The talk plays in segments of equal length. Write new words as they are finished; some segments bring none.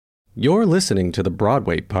You're listening to the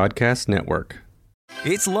Broadway Podcast Network.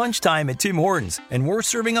 It's lunchtime at Tim Hortons, and we're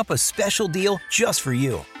serving up a special deal just for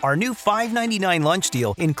you. Our new $5.99 lunch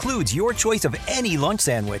deal includes your choice of any lunch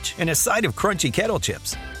sandwich and a side of crunchy kettle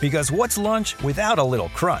chips. Because what's lunch without a little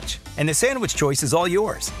crunch? And the sandwich choice is all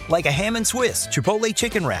yours, like a ham and Swiss, Chipotle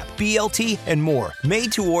chicken wrap, BLT, and more,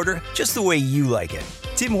 made to order just the way you like it.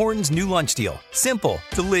 Tim Hortons' new lunch deal. Simple,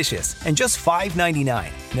 delicious, and just $5.99.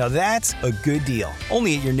 Now that's a good deal.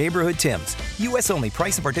 Only at your neighborhood Tim's. U.S. only.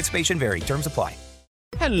 Price and participation vary. Terms apply.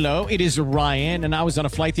 Hello, it is Ryan, and I was on a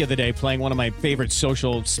flight the other day playing one of my favorite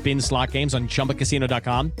social spin slot games on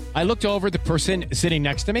ChumbaCasino.com. I looked over at the person sitting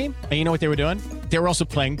next to me, and you know what they were doing? They were also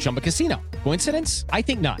playing Chumba Casino. Coincidence? I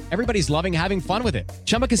think not. Everybody's loving having fun with it.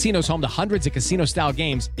 Chumba Casino is home to hundreds of casino-style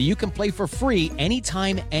games that you can play for free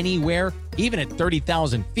anytime, anywhere, even at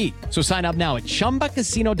 30,000 feet. So sign up now at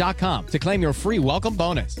ChumbaCasino.com to claim your free welcome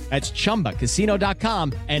bonus. That's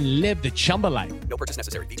ChumbaCasino.com and live the Chumba life. No purchase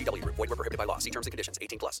necessary. VGW. Void were prohibited by law. See terms and conditions.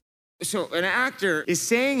 18+. So an actor is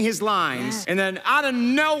saying his lines, and then out of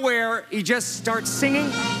nowhere, he just starts singing.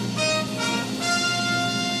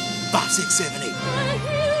 5, 6, 7, 8.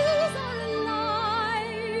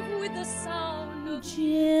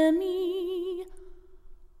 Jimmy.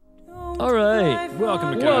 All right.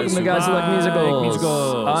 Welcome to Guys Who Like Musicals.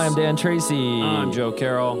 Musicals. I'm Dan Tracy. I'm Joe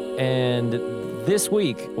Carroll. And this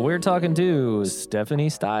week, we're talking to Stephanie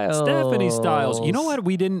Styles. Stephanie Styles. You know what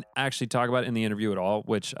we didn't actually talk about in the interview at all,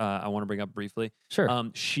 which I want to bring up briefly? Sure.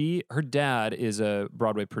 Her dad is a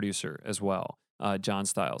Broadway producer as well, John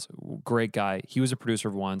Styles. Great guy. He was a producer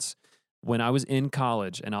of Once. When I was in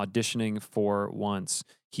college and auditioning for Once,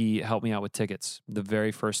 he helped me out with tickets. The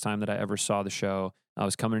very first time that I ever saw the show, I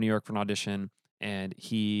was coming to New York for an audition, and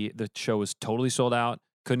the show was totally sold out,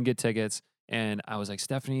 couldn't get tickets. And I was like,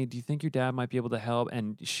 Stephanie, do you think your dad might be able to help?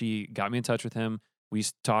 And she got me in touch with him. We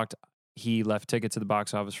talked. He left tickets at the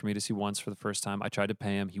box office for me to see Once for the first time. I tried to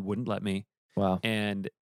pay him. He wouldn't let me. Wow. And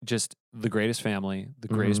just the greatest family, the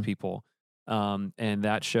greatest people. And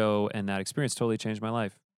that show and that experience totally changed my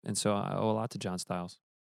life. And so I owe a lot to John Styles.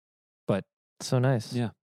 But so nice. Yeah.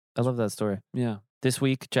 I love that story. Yeah. This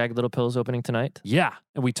week, Jagged Little Pill is opening tonight. Yeah.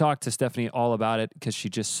 And we talked to Stephanie all about it because she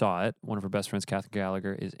just saw it. One of her best friends, Catherine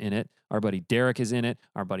Gallagher, is in it. Our buddy Derek is in it.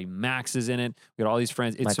 Our buddy Max is in it. We got all these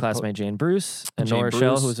friends. My classmate Jane Bruce and Jane Nora Bruce.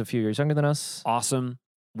 Shell, who's a few years younger than us. Awesome.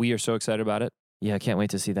 We are so excited about it. Yeah, I can't wait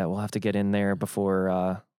to see that. We'll have to get in there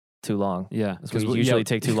before too long. Yeah. Because we usually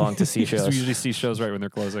take too long to see shows. We usually see shows right when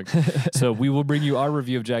they're closing. So we will bring you our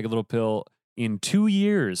review of Jagged Little Pill in 2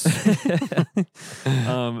 years. But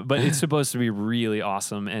it's supposed to be really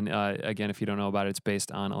awesome. And again, if you don't know about it, it's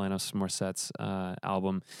based on Alanis Morissette's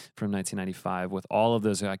album from 1995 with all of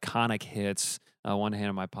those iconic hits, One Hand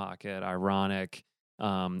in My Pocket, Ironic,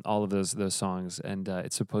 all of those songs. And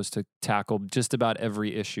it's supposed to tackle just about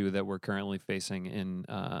every issue that we're currently facing in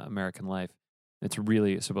American life. It's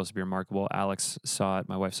really supposed to be remarkable. Alex saw it.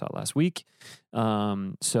 My wife saw it last week.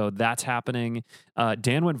 So that's happening.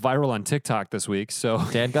 Dan went viral on TikTok this week. So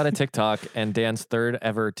Dan got a TikTok, and Dan's third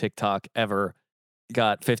ever TikTok ever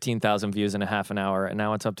got 15,000 views in a half an hour, and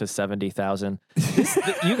now it's up to 70,000.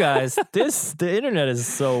 You guys, the internet is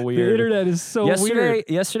so weird. The internet is so weird.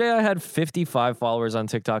 Yesterday I had 55 followers on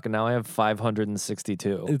TikTok, and now I have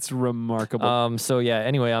 562. It's remarkable. So yeah,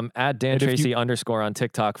 anyway, I'm at Dan Tracy _ on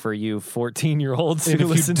TikTok for you 14-year-olds who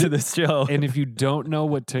listen to this show. And if you don't know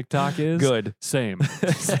what TikTok is, good. Same.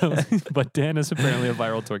 But Dan is apparently a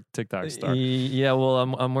viral TikTok star. Yeah, well,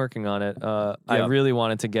 I'm working on it. I really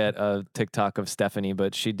wanted to get a TikTok of Stephanie,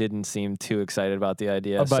 but she didn't seem too excited about the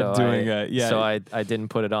idea. About doing it, yeah. So I didn't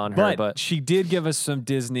put it on her. But she did give us some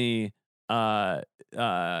Disney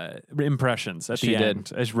impressions at the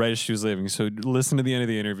end, right as she was leaving. So listen to the end of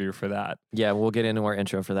the interview for that. Yeah, we'll get into our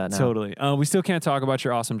intro for that now. Totally. We still can't talk about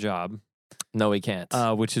your awesome job. No, we can't.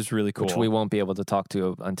 Which is really cool. Which we won't be able to talk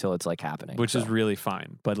to until it's like happening. Which is really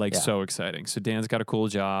fine, but so exciting. So Dan's got a cool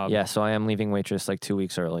job. Yeah, so I am leaving Waitress like 2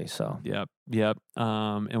 weeks early. So Yep.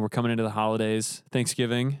 And we're coming into the holidays.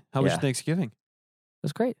 Thanksgiving. How was your Thanksgiving? It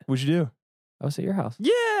was great. What'd you do? I was at your house.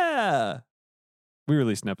 Yeah. We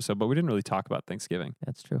released an episode, but we didn't really talk about Thanksgiving.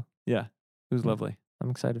 That's true. Yeah. It was lovely.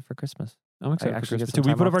 I'm excited for Christmas. I'm excited for Christmas too.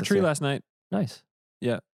 We put up our tree last night. Nice.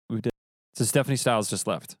 Yeah, we did. So Stephanie Styles just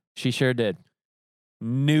left. She sure did.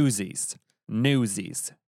 Newsies. Did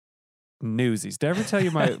I ever tell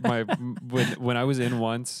you my when I was in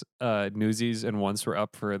Once, Newsies and Once were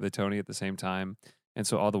up for the Tony at the same time, and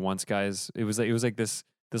so all the Once guys, it was like this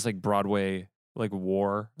like Broadway like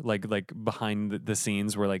war like behind the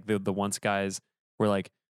scenes where like the Once guys were like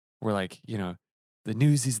the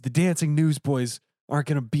Newsies, the dancing newsboys aren't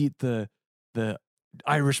gonna beat the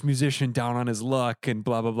Irish musician down on his luck and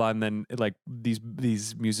blah blah blah, and then like these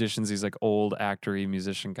musicians, these like old actor-y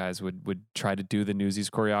musician guys would try to do the Newsies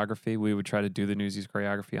choreography. We would try to do the Newsies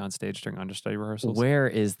choreography on stage during understudy rehearsals. Where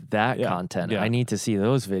is that Yeah. content? Yeah. I need to see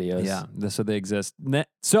those videos. Yeah, so they exist.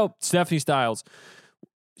 So Stephanie Styles,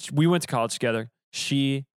 we went to college together.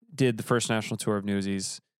 She did the first national tour of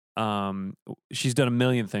Newsies. She's done a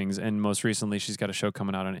million things, and most recently, she's got a show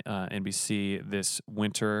coming out on NBC this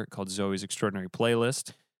winter called Zoe's Extraordinary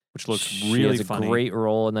Playlist, which looks She really has funny. a great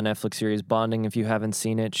role in the Netflix series Bonding. If you haven't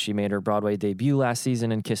seen it, she made her Broadway debut last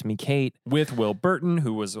season in Kiss Me, Kate. With Will Burton,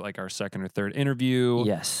 who was like our second or third interview.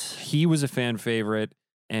 Yes. He was a fan favorite,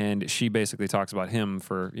 and she basically talks about him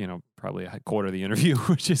for, probably a quarter of the interview,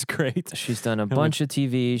 which is great. She's done a bunch of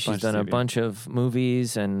TV. She's done a TV. bunch of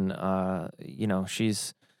movies, and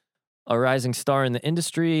she's a rising star in the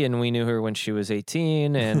industry. And we knew her when she was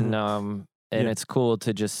 18, and Yeah. it's cool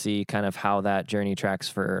to just see kind of how that journey tracks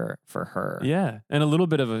for her. Yeah, and a little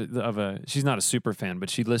bit of a. She's not a super fan, but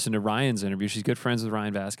she listened to Ryan's interview. She's good friends with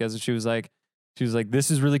Ryan Vasquez, and she was like, "This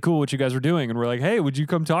is really cool what you guys were doing." And we're like, "Hey, would you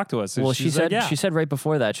come talk to us?" And Well, she's like, "Yeah." she said right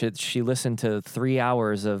before that she listened to 3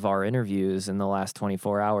 hours of our interviews in the last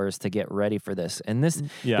 24 hours to get ready for this. And this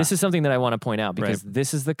is something that I want to point out, because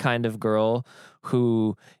this is the kind of girl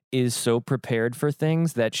who is so prepared for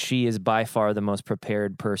things that she is by far the most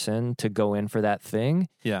prepared person to go in for that thing.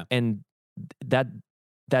 Yeah. And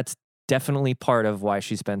that's definitely part of why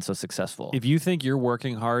she's been so successful. If you think you're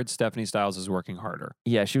working hard, Stephanie Styles is working harder.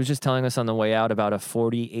 Yeah, she was just telling us on the way out about a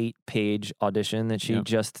 48-page audition that she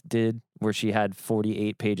just did, where she had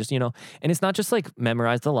 48 pages, and it's not just like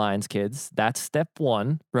memorize the lines, kids. That's step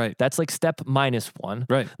one. Right. That's like step -1.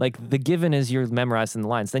 Right. Like the given is you're memorizing the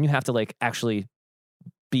lines. Then you have to like actually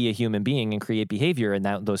be a human being and create behavior in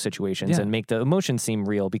those situations and make the emotion seem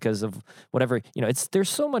real because of whatever, there's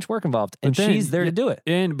so much work involved, and she's there to do it.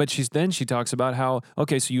 But she talks about how,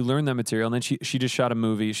 okay, so you learn that material, and then she just shot a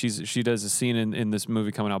movie. She does a scene in this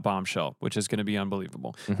movie coming out, Bombshell, which is going to be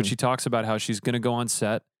unbelievable. But she talks about how she's going to go on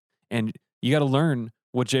set, and you got to learn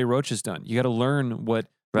what Jay Roach has done. You got to learn what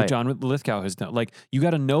John Lithgow has done. Like, you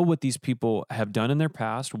got to know what these people have done in their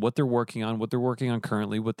past, what they're working on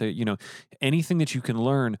currently, what they, anything that you can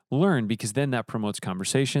learn, because then that promotes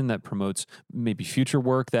conversation, that promotes maybe future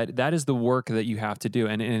work. That is the work that you have to do.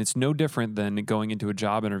 And it's no different than going into a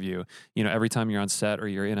job interview. Every time you're on set or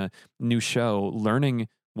you're in a new show, learning,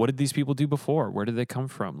 what did these people do before? Where did they come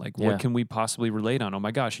from? Like, what can we possibly relate on? Oh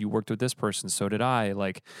my gosh, you worked with this person, so did I.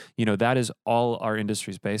 Like, that is all our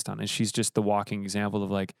industry is based on. And she's just the walking example of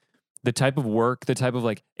like the type of work, the type of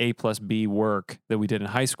like A+B work that we did in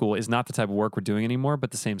high school is not the type of work we're doing anymore,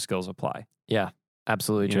 but the same skills apply. Yeah,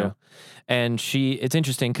 absolutely true. And it's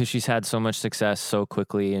interesting because she's had so much success so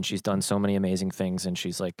quickly, and she's done so many amazing things, and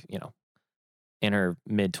she's like, in her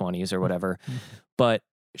mid-20s or whatever. But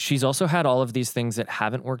she's also had all of these things that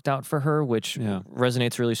haven't worked out for her, which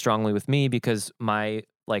resonates really strongly with me, because my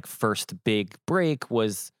like first big break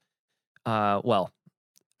was, I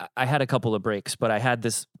had a couple of breaks, but I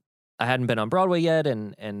hadn't been on Broadway yet,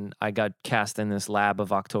 and I got cast in this lab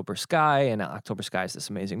of October Sky, and October Sky is this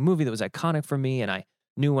amazing movie that was iconic for me, and I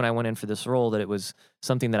knew when I went in for this role that it was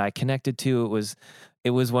something that I connected to. It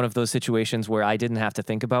was one of those situations where I didn't have to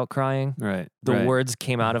think about crying. Right. The words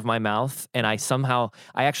came out of my mouth, and I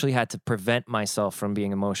actually had to prevent myself from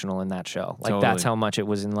being emotional in that show. Like, that's how much it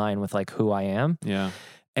was in line with like who I am. Yeah.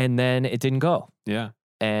 And then it didn't go. Yeah.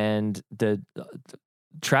 And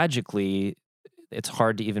tragically, it's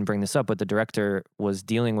hard to even bring this up, but the director was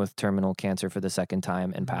dealing with terminal cancer for the second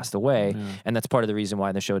time and passed away. Yeah. And that's part of the reason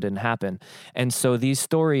why the show didn't happen. And so these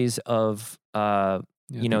stories of,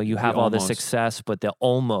 you have all this success, but the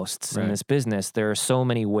almosts in this business, there are so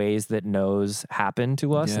many ways that no's happen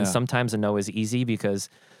to us. And sometimes a no is easy because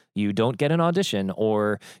you don't get an audition,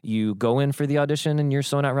 or you go in for the audition and you're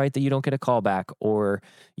so not right that you don't get a call back, or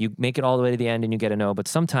you make it all the way to the end and you get a no. But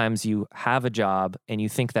sometimes you have a job and you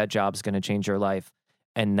think that job's going to change your life,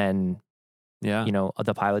 and then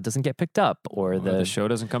the pilot doesn't get picked up, or the show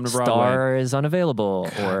doesn't come to Broadway, star is unavailable,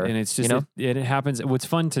 or and it's just it happens. What's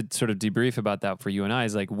fun to sort of debrief about that for you and I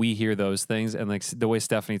is like, we hear those things, and like the way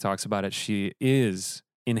Stephanie talks about it, she is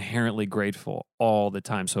inherently grateful all the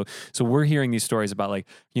time. So we're hearing these stories about like,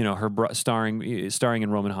 her starring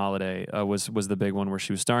in Roman Holiday was the big one, where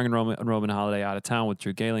she was starring in Roman Holiday out of town with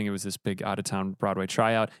Drew Gehling. It was this big out of town Broadway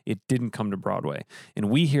tryout. It didn't come to Broadway. And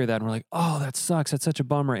we hear that and we're like, oh, that sucks. That's such a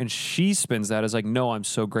bummer. And she spins that as like, no, I'm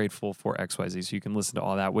so grateful for XYZ. So you can listen to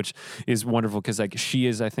all that, which is wonderful, because like she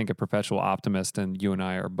is, I think, a perpetual optimist, and you and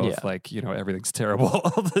I are both like, everything's terrible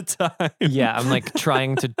all the time. Yeah, I'm like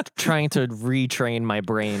trying to retrain my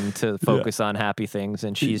brain to focus on happy things,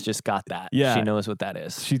 and she's just got that. Yeah. She knows what that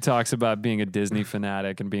is. She talks about being a Disney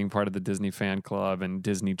fanatic and being part of the Disney fan club and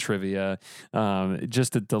Disney trivia.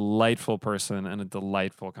 Just a delightful person and a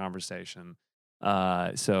delightful conversation.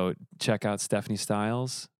 So check out Stephanie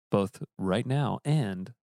Styles, both right now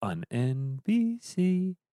and on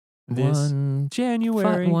NBC this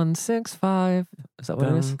January. 165. Is that what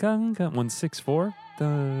it is? 164.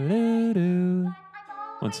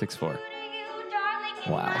 164.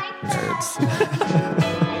 Wow. Nerds.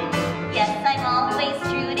 Yes, I'm always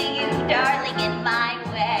true to you, darling, in my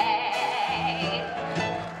way.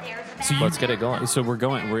 So Let's get it going. So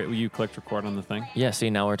you clicked record on the thing, Yeah, see,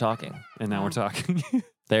 now we're talking. and now we're talking.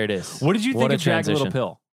 There it is. What did you think What a of Jagged Little transition.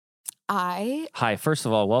 Pill? Hi, first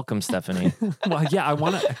of all, welcome, Stephanie. Well, yeah, I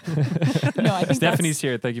want to. No, I think Stephanie's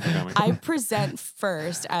here. Thank you for coming. I present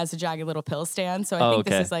first as a Jagged Little Pill stan, so I think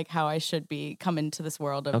this is like how I should be coming to this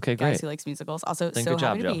world of Okay, guys great. who likes musicals. Also, Then so good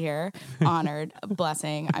job, happy to Joe. be here. Honored,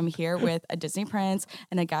 blessing. I'm here with a Disney prince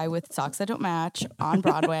and a guy with socks that don't match on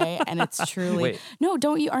Broadway, and it's truly Wait. no.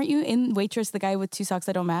 Aren't you in Waitress? The guy with two socks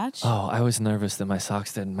that don't match? Oh, I was nervous that my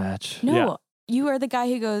socks didn't match. no, yeah. you are the guy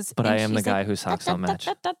who goes. But and I am the she's guy like, whose socks "Dut, don't dut, match."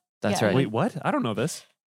 dut, dut." That's Yeah. right. Wait, what? I don't know this.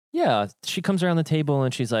 Yeah, she comes around the table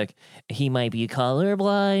and she's like, "He might be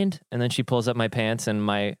colorblind," and then she pulls up my pants and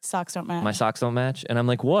my Socks don't match. socks don't match, and I'm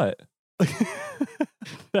like, "What?"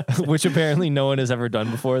 Which apparently no one has ever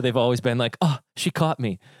done before. They've always been like, "Oh, she caught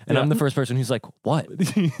me," and I'm the first person who's like, "What?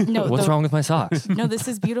 No, What's wrong with my socks?" No, this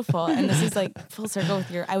is beautiful. And this is like full circle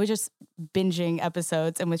with I was just binging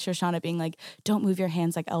episodes and with Shoshana being like, don't move your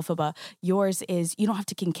hands like Elphaba. Yours is, you don't have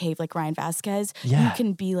to concave like Ryan Vasquez. Yeah. You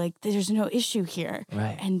can be like, there's no issue here.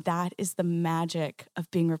 Right. And that is the magic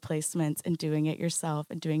of being replacements and doing it yourself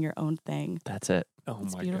and doing your own thing. That's it. Oh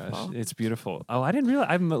It's my beautiful. gosh, it's beautiful. Oh, I didn't realize.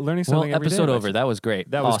 I'm learning Well, something every day. episode about over. you. That was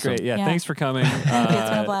great. That was Awesome. great. Yeah, Yeah. thanks for coming. It's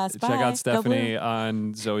been a blast. Check Bye. out Go Stephanie Blue.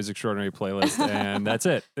 on Zoe's Extraordinary Playlist, and that's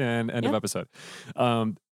it. And end of Yep. episode.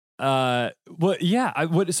 Well, yeah.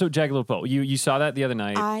 So Jagged Little Pill. You saw that the other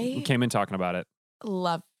night. I- Came in talking about it.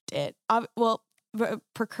 Loved it. Well,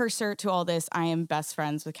 precursor to all this, I am best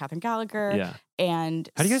friends with Catherine Gallagher. Yeah. And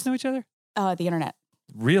How do you guys know each other? the internet.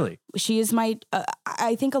 Really? She is my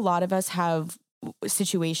I think a lot of us have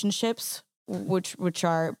situationships which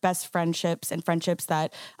are best friendships and friendships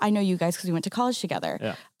that I know you guys because we went to college together.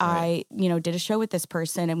 Yeah. I did a show with this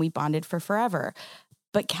person and we bonded for forever.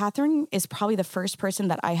 But Catherine is probably the first person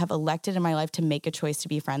that I have elected in my life to make a choice to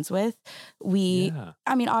be friends with. Yeah.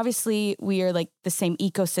 I mean, obviously we are like the same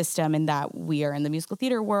ecosystem in that we are in the musical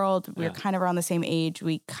theater world. We're Yeah. kind of around the same age.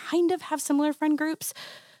 We kind of have similar friend groups,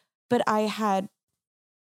 but I had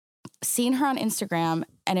seen her on Instagram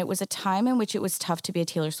and it was a time in which it was tough to be a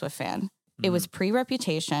Taylor Swift fan. It was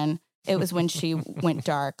pre-Reputation. It was when she went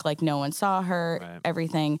dark, like no one saw her, Right.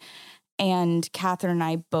 everything. And Catherine and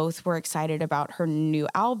I both were excited about her new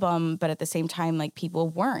album, but at the same time, like people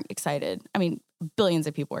weren't excited. I mean, billions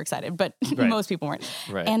of people were excited, but Right. most people weren't.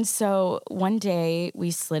 Right. And so one day we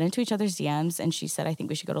slid into each other's DMs and she said, I think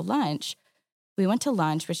we should go to lunch. We went to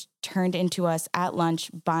lunch, which turned into us at lunch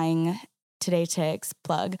buying Today Ticks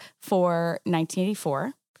plug for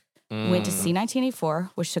 1984. Went to see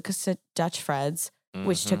 1984, which took us to Dutch Fred's,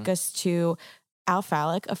 which took us to Al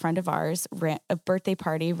Fallick, a friend of ours, a birthday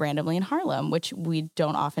party randomly in Harlem, which we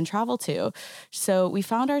don't often travel to. So we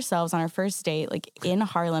found ourselves on our first date, like in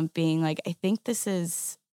Harlem, being like, I think this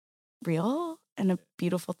is real and a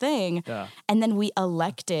beautiful thing. Yeah. And then we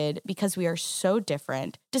elected, because we are so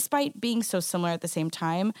different, despite being so similar at the same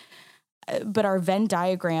time, but our Venn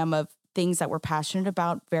diagram of things that we're passionate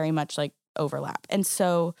about very much like overlap. And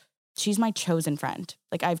so she's my chosen friend.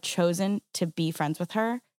 Like I've chosen to be friends with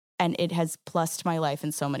her and it has plussed my life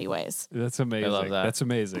in so many ways. That's amazing. love that. That's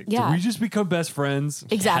amazing. Yeah. Did we just become best friends?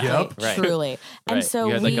 Exactly. Yep. Right. Truly. And Right. so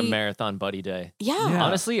you had we, like a marathon buddy day. yeah, Yeah.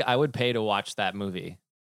 Honestly, I would pay to watch that movie.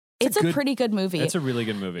 it's a good- pretty good movie. It's a really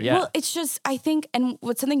good movie. Yeah. Well, it's just, I think, and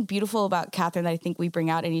what's something beautiful about Catherine that I think we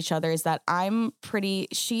bring out in each other is that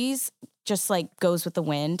she's just like goes with the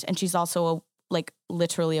wind. And she's also like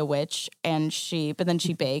literally a witch but then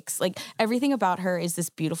she bakes. Like everything about her is this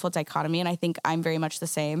beautiful dichotomy. And I think I'm very much the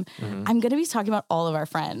same. I'm going to be talking about all of our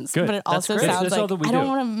friends, Good. but it That's also great. sounds That's all like, that we I don't do.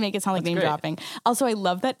 want to make it sound like That's name great. dropping. Also, I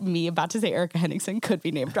love that me about to say Erica Henningsen could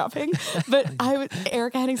be name dropping, but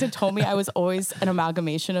Erica Henningsen told me I was always an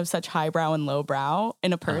amalgamation of such highbrow and lowbrow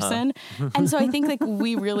in a person. And so I think like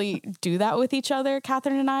we really do that with each other,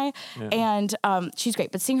 Catherine and I. And she's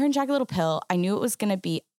great. But seeing her in Jagged Little Pill, I knew it was going to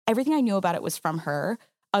be, everything I knew about it was from her.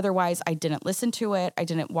 otherwise, I didn't listen to it. I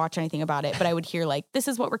didn't watch anything about it, but I would hear like, this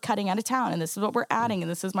is what we're cutting out of town, and this is what we're adding, and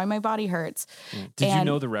this is why my body hurts. Did you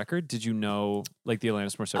know the record? Did you know like the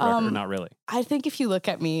Alanis Morissette record or not really? I think if you look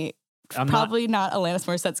at me, I'm probably not Alanis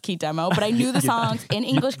Morissette's Key Demo, but I knew the songs in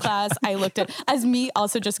English class. I looked at as me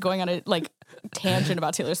also just going on a like tangent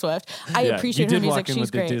about Taylor Swift. I appreciate her music. She's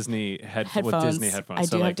with great. The Disney headphones. With Disney headphones.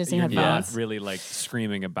 I do have Disney headphones. You're not really like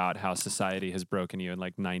screaming about how society has broken you in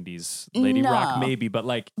like 90s lady rock maybe, but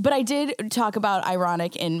like. But I did talk about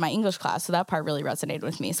Ironic in my English class, so that part really resonated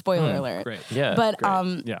with me. Spoiler alert. Great. Yeah. But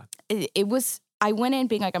great. it was. I went in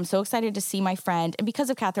being like, I'm so excited to see my friend. And because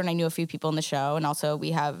of Catherine, I knew a few people in the show. And also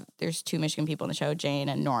there's 2 Michigan people in the show, Jane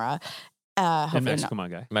and Nora. And Mexican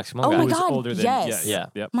guy. Mexican Oh guy. my Who's God, older than, yes. Yeah.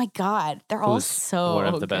 Yep. My God, they're all Who's so one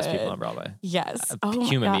of the best good. people on Broadway. Yes. Oh my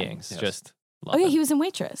Human God. beings. Yes. Just Oh yeah, he was in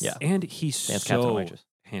Waitress. Yeah. And he's Dance Captain so Waitress.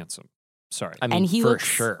 handsome. Sorry. I mean, And he for looks-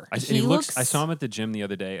 sure. I saw him at the gym the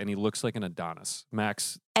other day, and he looks like an Adonis.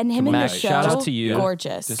 Max. And him in the Max, show, shout out to you.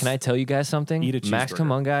 gorgeous. Can I tell you guys something? Eat a Max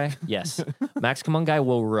cheeseburger. Kamungai, yes. Max Kamungai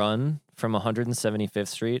will run from 175th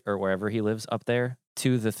Street or wherever he lives up there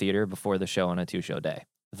to the theater before the show on a 2-show day.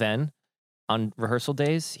 Then on rehearsal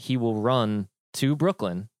days, he will run to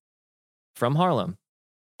Brooklyn from Harlem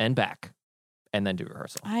and back and then do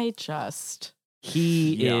rehearsal.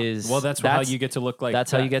 He is. Well, that's how you get to look like. That's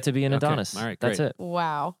how that. you get to be an Okay. Adonis. All right, That's great. it.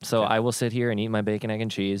 Wow. So Okay. I will sit here and eat my bacon, egg, and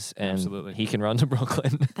cheese, and Absolutely. he can run to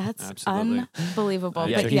Brooklyn. That's Absolutely. unbelievable.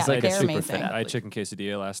 Yeah, but he's yeah, like a they're super amazing. fit I had chicken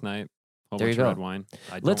quesadilla last night. Whole There bunch you of go. red wine.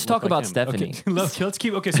 I don't Let's look talk like about him. Stephanie. Okay. Let's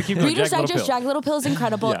keep. Okay, so keep going. Reader's Jagged Little Digest, Pill. Jagged Little Pill is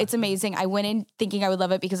incredible. Yeah. It's amazing. I went in thinking I would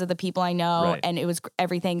love it because of the people I know, Right. and it was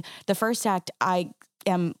everything. The first act, I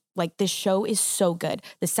am like, this show is so good.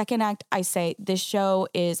 The second act, I say this show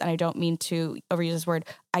is, and I don't mean to overuse this word,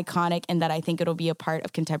 iconic, and that I think it'll be a part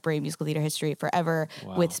of contemporary musical theater history forever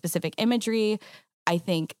with specific imagery. I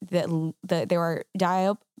think that there are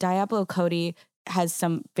Diablo Cody has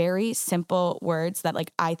some very simple words that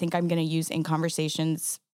like I think I'm going to use in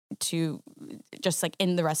conversations to just like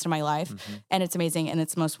in the rest of my life. And it's amazing. And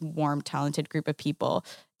it's the most warm, talented group of people.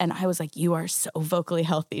 And I was like, you are so vocally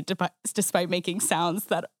healthy despite making sounds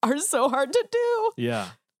that are so hard to do. Yeah.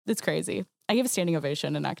 It's crazy. I gave a standing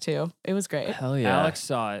ovation in Act 2. It was great. Hell yeah. Alex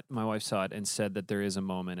saw it. My wife saw it and said that there is a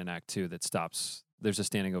moment in Act 2 that stops. There's a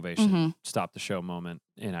standing ovation, stop the show moment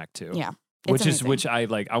in Act 2. Yeah. Which I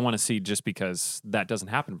like. I want to see just because that doesn't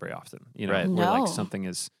happen very often. You know, Right. where No. like something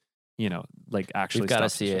is, you know, like actually. We've got to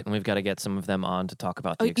stops the see show. it, and we've got to get some of them on to talk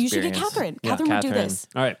about the Oh, you experience. should get Catherine. Yeah, Catherine would do this.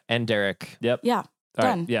 All right. And Derek. Yep. Yeah. All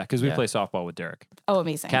Done. right. Yeah, because we Yeah. play softball with Derek. Oh,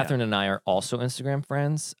 amazing. Catherine and I are also Instagram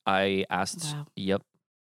friends. I asked, Wow.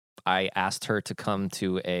 I asked her to come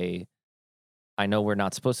to I know we're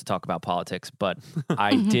not supposed to talk about politics, but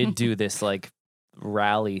I did do this like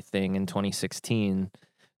rally thing in 2016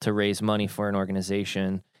 to raise money for an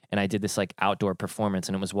organization. And I did this like outdoor performance,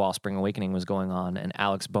 and it was while Spring Awakening was going on. And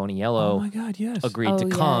Alex Boniello Oh my God! Yes. agreed to Oh,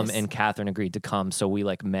 come, yes. and Catherine agreed to come. So we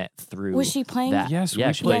like met through. Was she playing? that. Yes, yeah,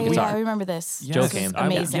 we she played played Yeah, guitar. I remember this. Yes. Joe This came. was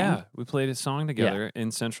amazing. Yeah, we played a song together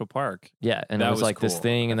in Central Park. Yeah, and That it was was like this cool.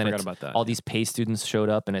 thing, and I then forgot about that. all these Pay students showed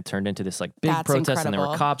up, and it turned into this like big That's protest, and there were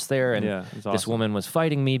incredible. cops there, and Yeah, it was this awesome. woman was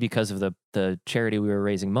fighting me because of the charity we were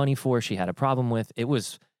raising money for. She had a problem with. It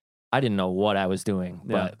was, I didn't know what I was doing,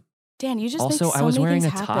 Yeah. but Dan, you just also make so I was many wearing a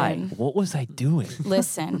things tie. happen. What was I doing?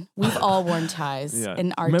 Listen, we've all worn ties Yeah.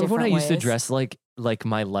 in our Remember different when I used to ways. dress like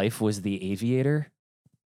my life was the Aviator?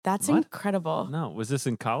 That's What? incredible. No, was this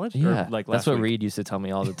in college? Yeah, Or like that's last what week? Reed used to tell me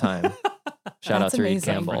all the time. Shout out That's to Reed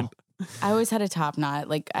amazing. Campbell. I always had a top knot.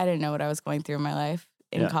 Like I didn't know what I was going through in my life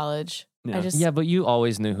in Yeah. college. Yeah. I just Yeah, but you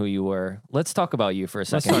always knew who you were. Let's talk about you for a Let's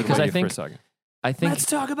second, talk because about I you for a think second. I think Let's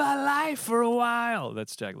talk about life for a while.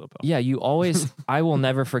 That's Jagged Little Pill. yeah, you always. I will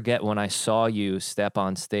never forget when I saw you step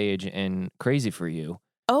on stage in Crazy for You,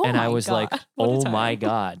 oh and my I was God. like, What a "Oh time. my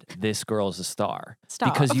God, this girl's a star!"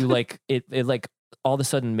 Stop. Because you like it. It like all of a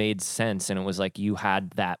sudden made sense, and it was like you had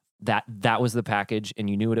that was the package, and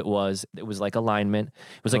you knew what it was. It was like alignment.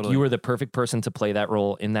 It was like Totally. you were the perfect person to play that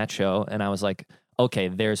role in that show, and I was like, "Okay,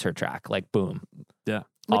 there's her track." Like, boom, Yeah.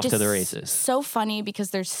 off Which to the is races. So funny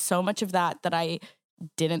because there's so much of that I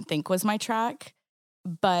didn't think was my track.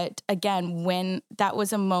 But again, when that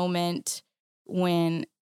was a moment when,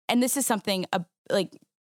 and this is something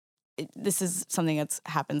this is something that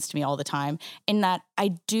happens to me all the time, in that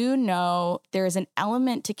I do know there is an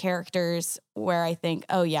element to characters where I think,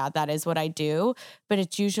 oh yeah, that is what I do. But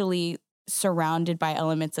it's usually surrounded by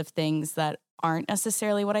elements of things that aren't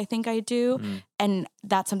necessarily what I think I do. And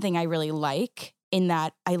that's something I really like, in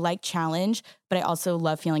that I like challenge, but I also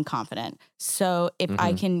love feeling confident. So if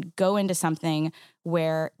I can go into something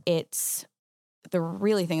where it's the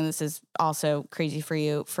really thing, and this is also crazy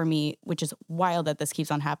for me, which is wild that this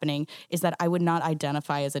keeps on happening, is that I would not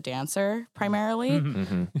identify as a dancer primarily.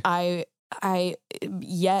 Mm-hmm. I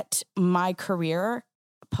yet my career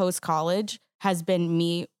post college has been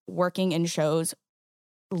me working in shows,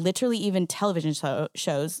 literally even television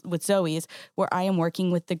shows with Zoe's, where I am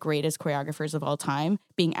working with the greatest choreographers of all time,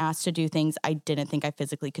 being asked to do things I didn't think I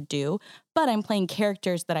physically could do, but I'm playing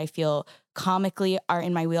characters that I feel comically are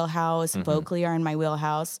in my wheelhouse, vocally are in my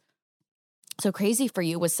wheelhouse. So Crazy for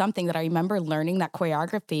You was something that I remember learning that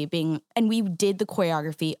choreography and we did the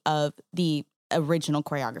choreography of the original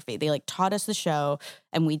choreography. They like taught us the show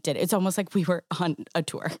and we did it. It's almost like we were on a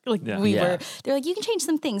tour. Like they're like, you can change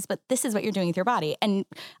some things, but this is what you're doing with your body. And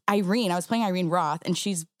I was playing Irene Roth, and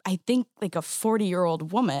she's, I think, like a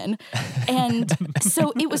 40-year-old woman. And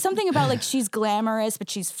so it was something about like, she's glamorous, but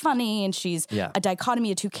she's funny, and she's a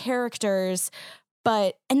dichotomy of two characters.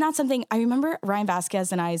 And that's something I remember Ryan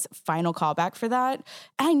Vasquez and I's final callback for that.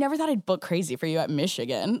 And I never thought I'd book Crazy for You at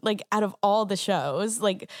Michigan, like out of all the shows,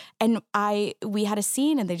 we had a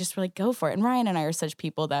scene and they just were like, go for it. And Ryan and I are such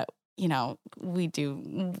people that, you know, we do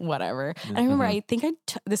whatever. And I remember, I think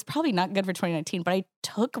this is probably not good for 2019, but I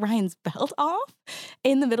took Ryan's belt off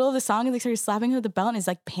in the middle of the song and they started slapping him with the belt and his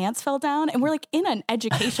like pants fell down, and we're like in an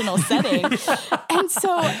educational setting. And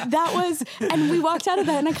so and we walked out of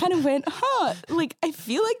that and I kind of went, like, I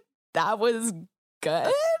feel like that was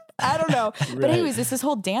good. I don't know. But anyways, it's this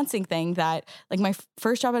whole dancing thing that like my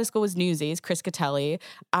first job out of school was Newsies, Chris Catelli.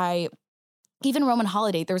 Even Roman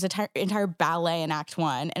Holiday, there was an entire ballet in Act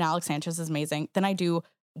 1, and Alex Sanchez is amazing. Then I do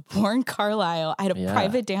Warren Carlyle. I had a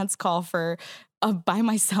private dance call for by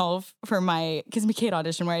myself for my Kiss Me Kate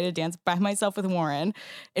audition, where I had to dance by myself with Warren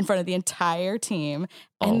in front of the entire team.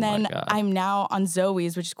 And then I'm now on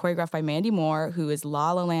Zoe's, which is choreographed by Mandy Moore, who is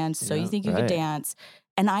La La Land, So You Think You Could Dance.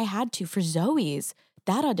 And I had to, for Zoe's,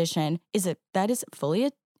 that audition is fully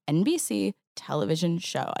a NBC television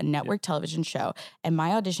show, a network television show. And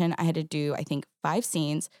my audition, I had to do, I think, 5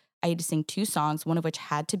 scenes. I had to sing 2 songs, one of which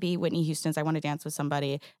had to be Whitney Houston's I Want to Dance with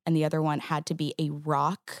Somebody, and the other one had to be a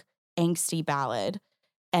rock, angsty ballad.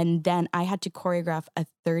 And then I had to choreograph a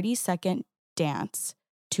 30-second dance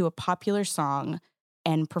to a popular song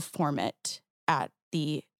and perform it at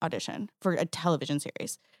the audition for a television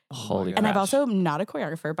series. Holy and gosh. I've also not a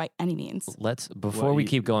choreographer by any means. Before we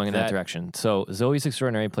keep going in that direction. So Zoe's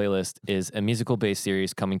Extraordinary Playlist is a musical-based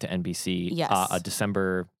series coming to NBC. Yes.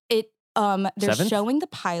 December. They're 7th? showing the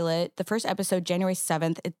pilot, the first episode, January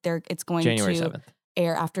 7th. It's going January to 7th.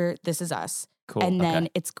 air after This Is Us. Cool. And then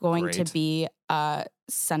it's going Great. to be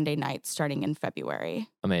Sunday night starting in February.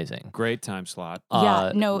 Amazing. Great time slot.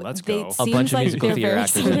 Let's go. A bunch of like musical they're theater very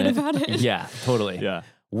actors in excited it. about it. Yeah, totally. Yeah.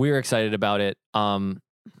 We're excited about it.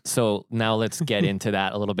 So now let's get into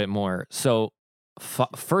that a little bit more. So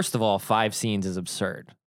first of all, 5 scenes is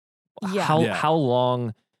absurd. Yeah. How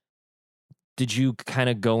long did you kind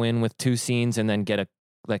of go in with 2 scenes and then get a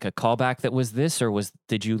callback that was this, or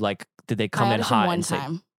did they come I in auditioned hot one and say,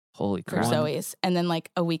 time holy for crap? Zoe's, and then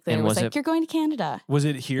like a week later And was was like, it- you're going to Canada. Was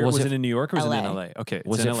it here? Was Was it it in New York or was it in LA? LA? Okay.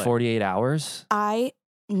 Was it's in it LA. 48 hours?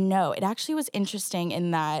 No, it actually was interesting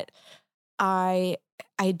in that I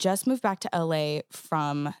just moved back to LA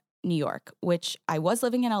from New York, which I was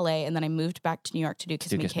living in LA, and then I moved back to New York to do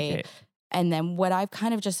Kiss Me Kate. And then what I've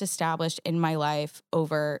kind of just established in my life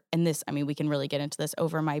we can really get into this,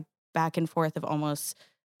 over my back and forth of almost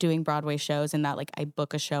doing Broadway shows, and that like I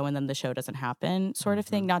book a show and then the show doesn't happen sort of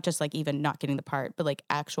thing. Not just like even not getting the part, but like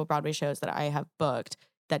actual Broadway shows that I have booked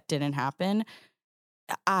that didn't happen.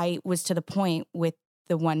 I was to the point with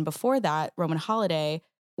the one before that, Roman Holiday,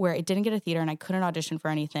 where it didn't get a theater and I couldn't audition for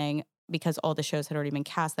anything because all the shows had already been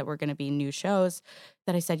cast that were going to be new shows,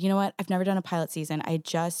 that I said, you know what? I've never done a pilot season. I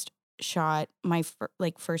just shot my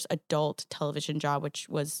first adult television job, which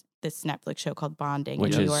was this Netflix show called Bonding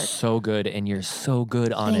Which in New is York. so good, and you're so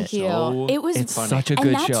good on Thank it. you. So It was It's funny. such a and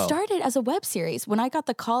good that show. started as a web series. When I got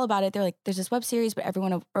the call about it, they're like, there's this web series, but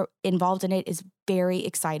everyone involved in it is very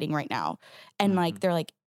exciting right now. And like,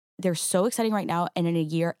 they're so exciting right now. And in a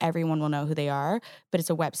year, everyone will know who they are, but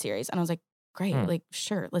it's a web series. And I was like, great, like,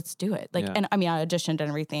 sure, let's do it. Like, Yeah. and I mean, I auditioned and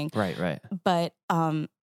everything. Right. But,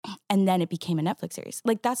 and then it became a Netflix series.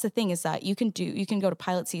 Like, that's the thing, is that you can go to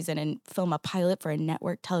pilot season and film a pilot for a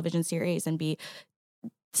network television series and be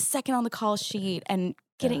second on the call sheet and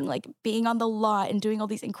getting like being on the lot and doing all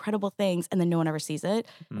these incredible things, and then no one ever sees it.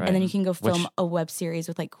 Right. And then you can go film Which- a web series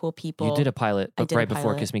with like cool people. You did a pilot, I but did a right before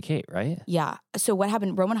pilot. Kiss Me Kate, right? Yeah. So what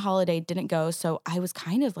happened? Roman Holiday didn't go. So I was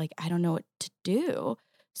kind of like, I don't know what to do.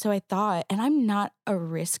 So I thought, and I'm not a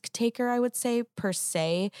risk taker, I would say, per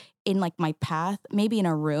se, in like my path. Maybe in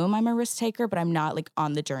a room I'm a risk taker, but I'm not like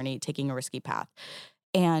on the journey taking a risky path.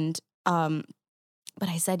 And but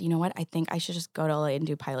I said, you know what? I think I should just go to LA and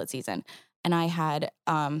do pilot season. And I had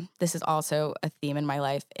this is also a theme in my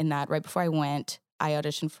life, in that right before I went, I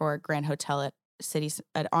auditioned for Grand Hotel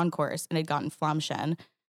at Encores and had gotten Flamchen.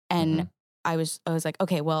 And I was like,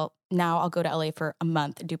 okay, well, now I'll go to LA for a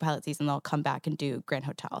month and do pilot season. Then I'll come back and do Grand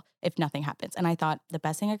Hotel if nothing happens. And I thought the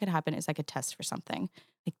best thing that could happen is I could test for something.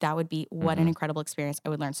 Like that would be what an incredible experience. I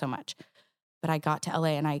would learn so much. But I got to LA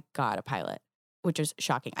and I got a pilot, which was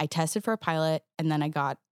shocking. I tested for a pilot and then I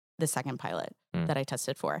got the second pilot that I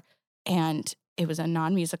tested for. And it was a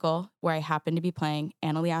non-musical where I happened to be playing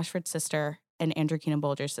Annalee Ashford's sister and Andrew Keenan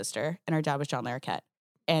Bolger's sister. And her dad was John Larroquette.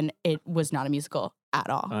 And it was not a musical at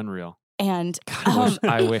all. Unreal. And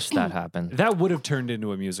I wish that happened. That would have turned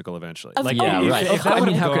into a musical eventually. Of Like, course. Yeah, right. If that I would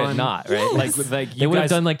mean, have how could it gone, not, right? like They you would have guys-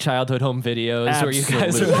 done like childhood home videos where you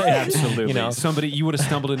guys Absolutely. are Absolutely. you know. Somebody, you would have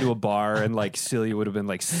stumbled into a bar and like Celia would have been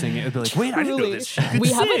like singing. It'd be like, wait, I didn't know this. She could we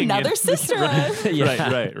have sing. another And- sister.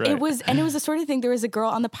 Right. It was the sort of thing. There was a girl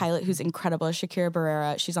on the pilot who's incredible, Shakira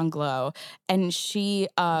Barrera. She's on Glow, and she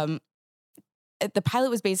the pilot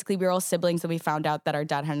was basically, we were all siblings and we found out that our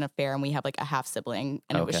dad had an affair and we have like a half sibling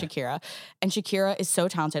and it was Shakira. And Shakira is so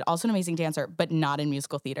talented, also an amazing dancer, but not in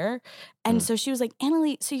musical theater. And so she was like,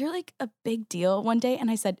 Annalee, so you're like a big deal one day. And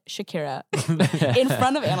I said, Shakira, in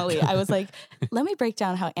front of Annalee. I was like, let me break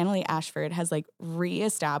down how Annalee Ashford has like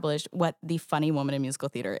reestablished what the funny woman in musical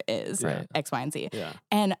theater is, X, Y, and Z. Yeah.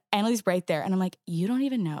 And Annalee's right there. And I'm like, you don't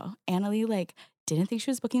even know. Annalee like didn't think she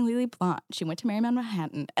was booking Lily Blanc. She went to Marymount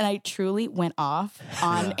Manhattan. And I truly went off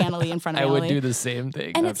on Annalee in front of I Annalee. would do the same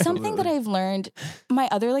thing. And it's something that I've learned. My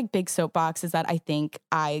other like big soapbox is that I think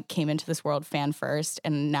I came into this world fan first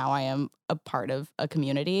and now I am a part of a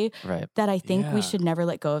community. Right. That I think Yeah. we should never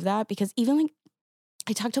let go of that, because even like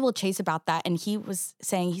I talked to Will Chase about that and he was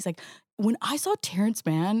saying, he's like, when I saw Terrence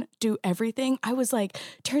Mann do everything, I was like,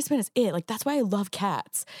 Terrence Mann is it. Like, that's why I love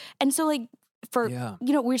Cats. And so like, for,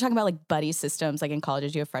 you know, we were talking about like buddy systems, like in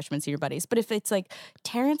colleges, you have freshmen, senior buddies. But if it's like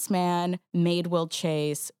Terrence Mann made Will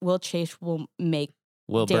Chase will make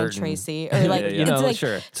Will Dan Burton. Tracy, or like, You it's know, like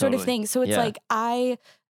sure. sort of Totally. thing. So it's Yeah. like,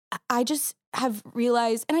 I just have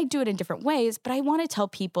realized, and I do it in different ways, but I want to tell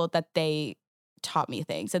people that they taught me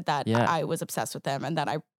things and that Yeah. I was obsessed with them and that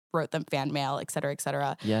I wrote them fan mail, et cetera, et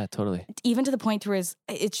cetera. Yeah, totally. Even to the point where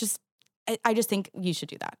it's just, I just think you should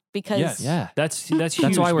do that because Yes. Yeah. That's That's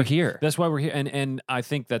huge. why we're here. That's why we're here. And I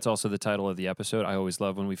think that's also the title of the episode. I always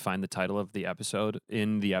love when we find the title of the episode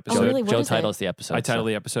in the episode. Oh, really? What Joe is it? titles the episode. I title so-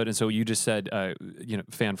 the episode, and so you just said, you know,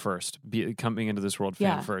 fan first, coming into this world, fan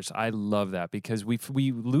Yeah. first. I love that because we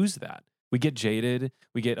lose that. We get jaded,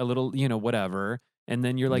 we get a little, you know, whatever, and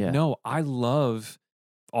then you're like, Yeah. no, I love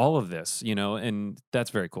all of this, you know, and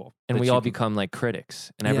that's very cool. And that we you all can- become like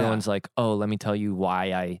critics, and Yeah. everyone's like, "Oh, let me tell you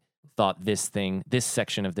why I thought this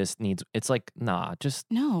section of this needs." It's like, nah, just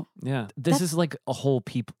no. yeah, this That's- is like a whole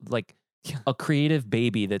like a creative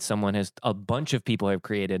baby that a bunch of people have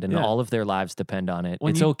created, and Yeah. all of their lives depend on it.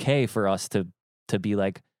 When It's you- okay for us to be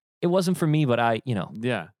like, it wasn't for me, but I, you know,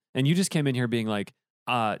 yeah. And you just came in here being like,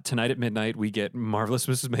 tonight at midnight we get Marvelous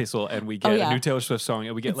Mrs. Maisel, and we get yeah. a new Taylor Swift song,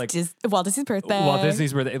 and we get like Walt Disney's birthday. Walt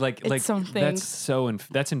Disney's birthday. Like something. that's so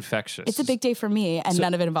that's infectious. It's a big day for me, and So-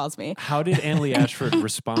 none of it involves me. How did Annalee Ashford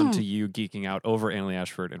respond to you geeking out over Annalee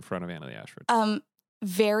Ashford in front of Annalee Ashford?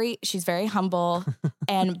 She's very humble,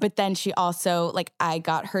 but then she also like I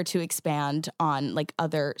got her to expand on like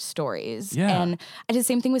other stories. Yeah. And I did the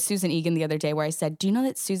same thing with Susan Egan the other day, where I said, "Do you know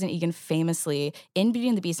that Susan Egan famously in Beauty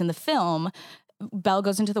and the Beast in the film, Belle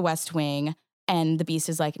goes into the West Wing." And the Beast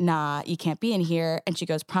is like, nah, you can't be in here. And she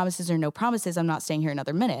goes, promises or no promises, I'm not staying here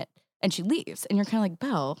another minute. And she leaves. And you're kind of like,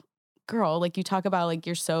 Belle, girl, like you talk about like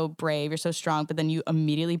you're so brave, you're so strong, but then you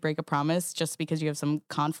immediately break a promise just because you have some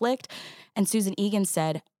conflict. And Susan Egan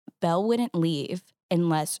said, Belle wouldn't leave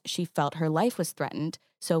unless she felt her life was threatened.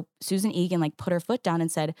 So Susan Egan like put her foot down and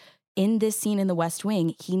said, in this scene in the West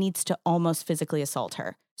Wing, he needs to almost physically assault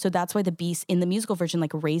her. So that's why the Beast in the musical version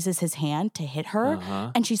like raises his hand to hit her.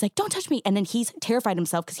 And she's like, don't touch me. And then he's terrified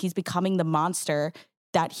himself because he's becoming the monster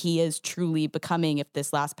that he is truly becoming if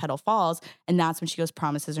this last petal falls. And that's when she goes,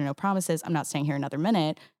 promises or no promises, I'm not staying here another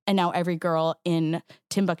minute. And now every girl in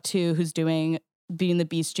Timbuktu who's doing Being the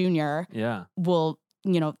Beast Jr. Yeah. will,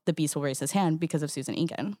 you know, the Beast will raise his hand because of Susan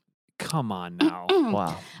Egan. Come on now.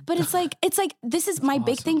 wow. But it's like this is my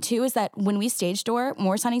big thing too, is that when we stage door, when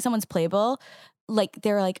we're signing someone's playbill, like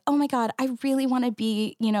they're like, oh my God, I really want to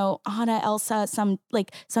be, you know, Anna, Elsa,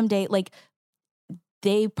 someday. Like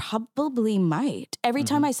they probably might. Every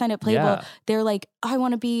time I sign up Playboy, Yeah. they're like, I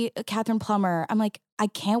want to be a Catherine Plummer. I'm like, I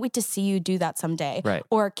can't wait to see you do that someday. Right.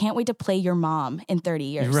 Or can't wait to play your mom in 30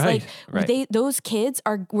 years. Right, Like right. those kids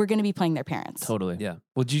we're going to be playing their parents. Totally. Yeah.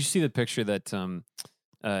 Well, did you see the picture that Andrew?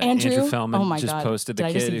 Andrew Feldman Oh my just God. posted? The Did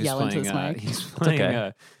I just kid who's yell into playing, this mic? he's playing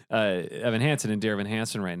okay. Evan Hansen and Dear Evan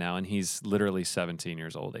Hansen right now, and he's literally 17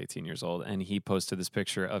 years old, 18 years old, and he posted this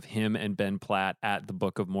picture of him and Ben Platt at the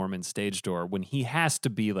Book of Mormon stage door when he has to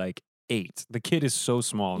be like 8. The kid is so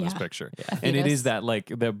small in this Yeah. picture, A and it fetus. is that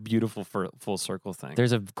like the beautiful full circle thing. There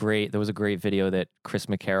was a great video that Chris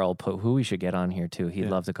McCarroll who we should get on here too. He'd Yeah.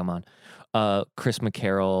 love to come on. Chris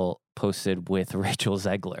McCarroll posted with Rachel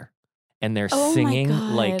Zegler, and they're Oh singing my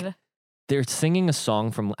God. like they're singing a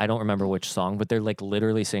song from, I don't remember which song, but they're like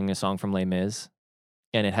literally singing a song from Les Mis.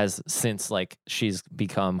 And it has since like she's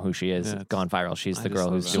become who she is, Yeah, gone viral. She's I the just girl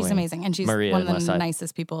love who's that. She's doing amazing. And she's Maria one and of West the Side.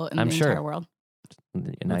 nicest people in I'm the sure. entire world.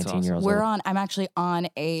 19 years We're old. I'm actually on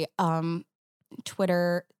a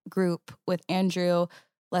Twitter group with Andrew,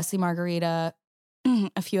 Leslie Margarita,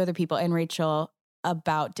 a few other people, and Rachel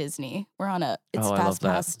about Disney. We're on it's Oh, I love Fast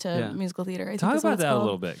that. Pass to Yeah. musical theater. I think Talk is what about it's that a called.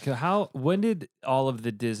 little bit. 'Cause when did all of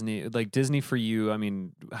the Disney for you? I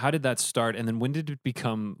mean, how did that start? And then when did it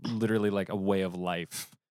become literally like a way of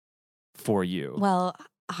life for you? Well,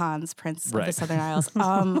 Hans, Prince of the Right. Southern Isles.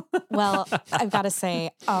 Well, I've got to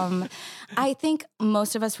say, I think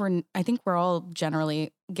most of us I think we're all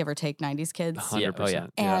generally, give or take, 90s kids.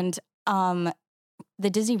 100%. And the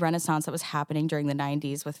Disney Renaissance that was happening during the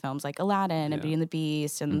 90s with films like Aladdin and Yeah. Beauty and the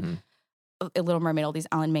Beast and Mhm. A Little Mermaid, all these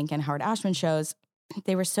Alan Menken, Howard Ashman shows,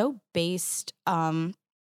 they were so based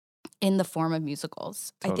in the form of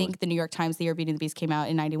musicals. Totally. I think the New York Times, the year Beauty and the Beast came out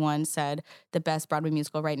in 91, said the best Broadway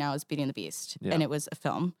musical right now is Beauty and the Beast. Yeah. And it was a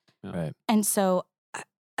film. Right. And so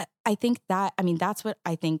I think that's what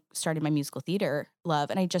I think started my musical theater love.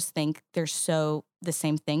 And I just think they're so the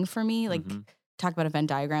same thing for me. Like, Mhm. talk about a Venn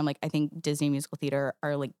diagram. Like, I think Disney musical theater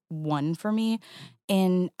are like one for me.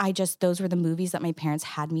 And those were the movies that my parents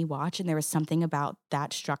had me watch. And there was something about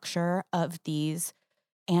that structure of these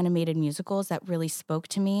animated musicals that really spoke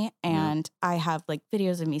to me. And I have like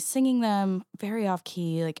videos of me singing them very off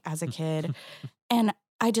key, like as a kid. And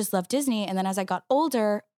I just love Disney. And then as I got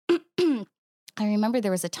older, I remember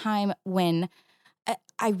there was a time when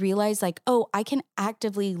I realized like, oh, I can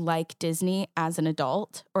actively like Disney as an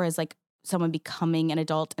adult or as like someone becoming an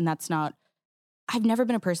adult. And I've never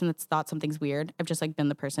been a person that's thought something's weird. I've just like been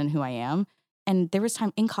the person who I am. And there was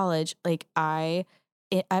time in college, like at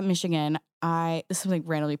Michigan, this is like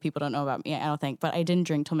randomly people don't know about me, I don't think, but I didn't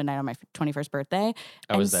drink till midnight on my 21st birthday.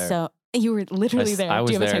 I was there. So you were literally there. I was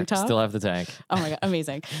Do you have there. a tank top? Still have the tank. Oh my God,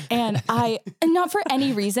 amazing. And and not for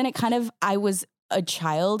any reason, I was a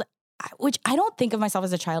child, which I don't think of myself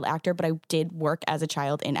as a child actor, but I did work as a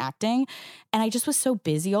child in acting. And I just was so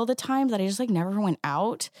busy all the time that I just like never went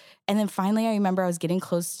out. And then finally I remember I was getting to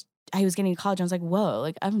college and I was like, whoa,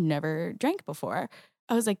 like I've never drank before.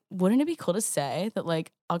 I was like, wouldn't it be cool to say that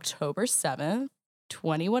like October 7th,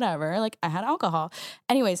 20 whatever, like I had alcohol.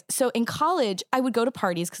 Anyways, so in college I would go to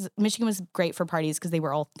parties because Michigan was great for parties because they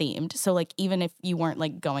were all themed. So like even if you weren't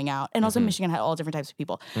like going out, and also Michigan had all different types of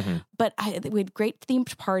people, but we had great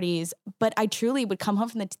themed parties. But I truly would come home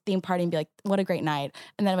from the theme party and be like, what a great night.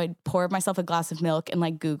 And then I would pour myself a glass of milk and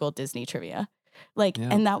like Google Disney trivia. Like,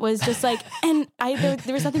 and that was just like, and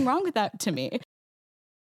there was nothing wrong with that to me.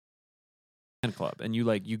 Fan club, and you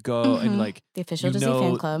go and like The official Disney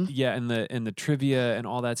fan club. Yeah, and the trivia and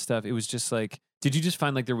all that stuff. It was just like, did you just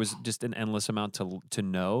find like there was just an endless amount to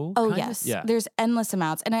know? Oh, kind of? yes. Yeah. There's endless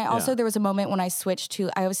amounts. And I also, there was a moment when I switched to,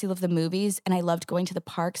 I obviously love the movies and I loved going to the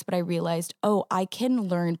parks, but I realized, oh, I can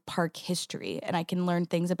learn park history and I can learn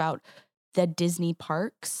things about the Disney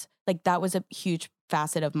parks. Like that was a huge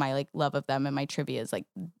facet of my like love of them, and my trivia is like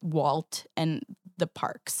Walt and the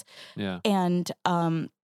parks. Yeah. And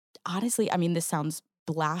honestly, I mean, this sounds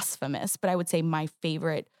blasphemous, but I would say my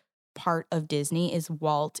favorite part of Disney is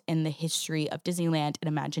Walt and the history of Disneyland and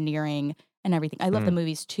Imagineering and everything. I love the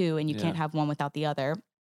movies too, and you can't have one without the other.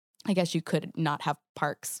 I guess you could not have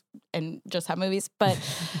parks and just have movies, but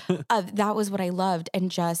that was what I loved.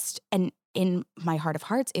 And in my heart of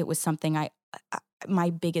hearts, it was something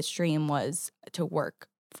my biggest dream was to work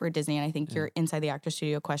for Disney. And I think your Inside the Actor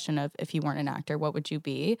Studio question of if you weren't an actor, what would you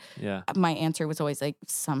be? Yeah. My answer was always like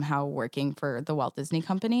somehow working for the Walt Disney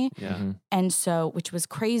Company. Yeah. And so, which was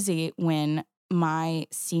crazy when my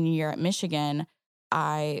senior year at Michigan,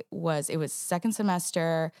 it was second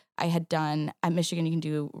semester. I had done at Michigan, you can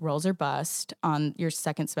do Rolls or Bust on your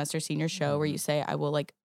second semester senior show where you say, I will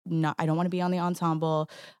like I don't want to be on the ensemble.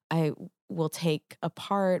 I will take a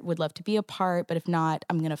part, would love to be a part, but if not,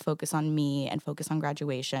 I'm going to focus on me and focus on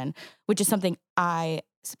graduation, which is something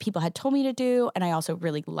people had told me to do. And I also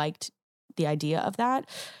really liked the idea of that.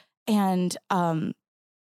 And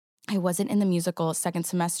I wasn't in the musical second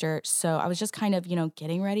semester. So I was just kind of,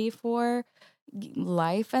 getting ready for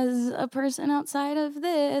life as a person outside of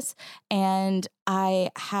this. And I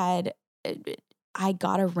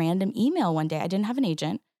got a random email one day. I didn't have an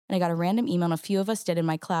agent. And I got a random email, and a few of us did in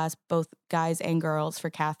my class, both guys and girls, for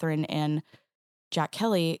Catherine and Jack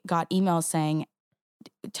Kelly, got emails saying,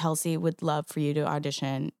 Telsey would love for you to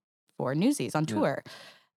audition for Newsies on tour.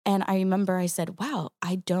 And I remember I said, wow,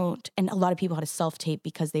 I don't. And a lot of people had a self-tape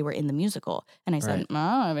because they were in the musical. And I said, I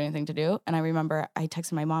don't have anything to do. And I remember I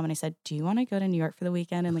texted my mom and I said, do you want to go to New York for the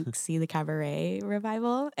weekend and see the Cabaret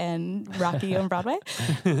revival and Rocky on Broadway?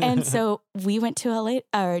 And so we went to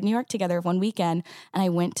New York together one weekend, and I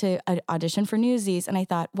went to an audition for Newsies. And I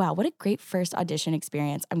thought, wow, what a great first audition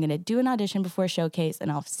experience. I'm going to do an audition before Showcase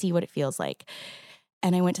and I'll see what it feels like.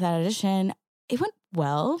 And I went to that audition. It went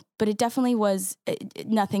well, but it definitely was,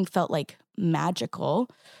 nothing felt like magical.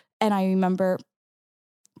 And I remember,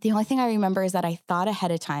 the only thing I remember is that I thought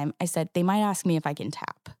ahead of time, I said, they might ask me if I can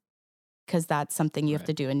tap, because that's something you have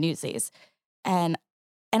to do in Newsies. And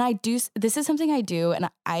I do, this is something I do, and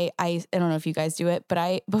I don't know if you guys do it,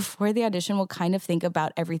 but before the audition, will kind of think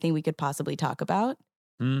about everything we could possibly talk about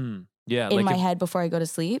in my head before I go to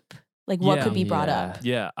sleep. Like what could be brought up.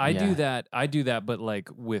 Yeah, I do that, but like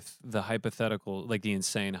with the hypothetical, like the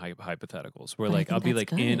insane hypotheticals, where like I'll be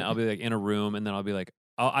like in a room, and then I'll be like,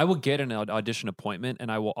 I will get an audition appointment,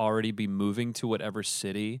 and I will already be moving to whatever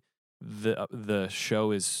city the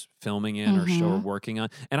show is filming in or show or working on,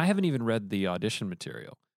 and I haven't even read the audition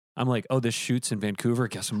material. I'm like, oh, this shoots in Vancouver.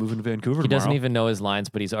 Guess I'm moving to Vancouver. He tomorrow. doesn't even know his lines,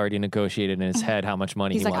 but he's already negotiated in his head how much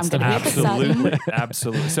money he like, wants to Absolutely,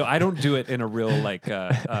 absolutely. So I don't do it in a real like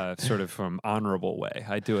sort of honorable way.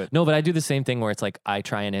 I do it. No, but I do the same thing where it's like I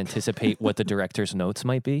try and anticipate what the director's notes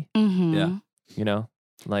might be. Yeah,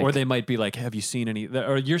 like, or they might be like, have you seen any?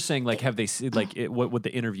 Or you're saying like, have they seen like what would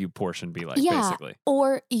the interview portion be like? Basically,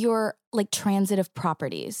 or your like transitive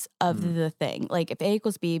properties of the thing. Like if A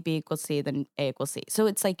equals B, B equals C, then A equals C. So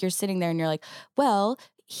it's like you're sitting there and you're like, well,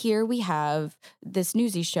 here we have this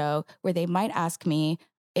Newsies show where they might ask me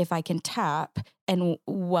if I can tap, and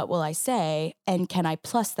what will I say, and can I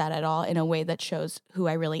plus that at all in a way that shows who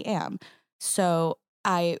I really am? So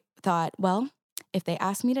I thought, well, if they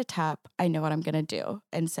ask me to tap, I know what I'm going to do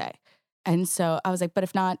and say. And so I was like, but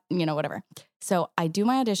if not, whatever. So I do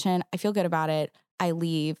my audition. I feel good about it. I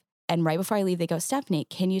leave. And right before I leave, they go, Stephanie,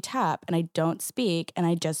 can you tap? And I don't speak. And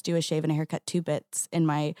I just do a shave and a haircut, 2 bits in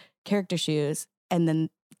my character shoes, and then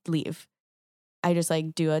leave. I just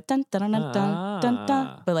like do a dun dun dun dun dun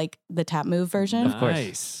dun, but like the tap move version. Of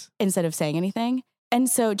course. Instead of saying anything. And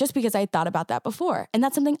so just because I thought about that before, and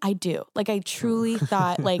that's something I do. Like I truly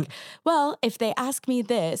thought like, well, if they ask me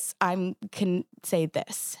this, I can say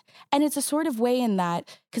this. And it's a sort of way in that,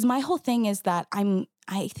 because my whole thing is that I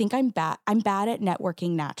think I'm bad at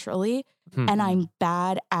networking naturally. And I'm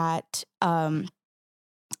bad at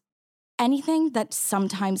anything that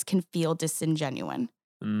sometimes can feel disingenuine.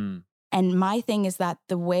 And my thing is that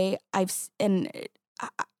the way I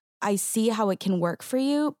see how it can work for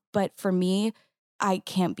you, but for me, I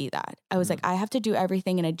can't be that. I was like, I have to do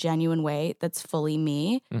everything in a genuine way that's fully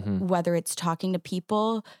me, whether it's talking to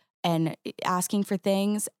people and asking for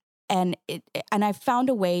things. And I've found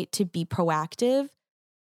a way to be proactive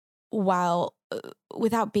while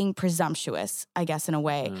without being presumptuous, I guess, in a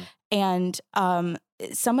way. And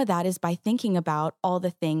some of that is by thinking about all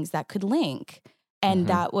the things that could link. And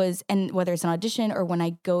that was, and whether it's an audition or when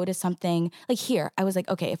I go to something like here, I was like,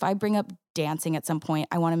 okay, if I bring up dancing at some point,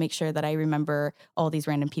 I want to make sure that I remember all these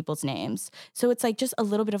random people's names. So it's like just a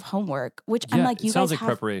little bit of homework, which I'm like, you sounds guys like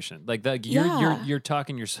preparation. Like that, you're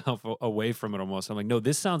talking yourself away from it almost. I'm like, no,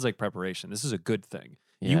 this sounds like preparation. This is a good thing.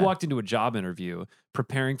 You walked into a job interview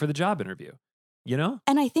preparing for the job interview.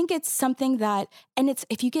 And I think it's something that, and it's,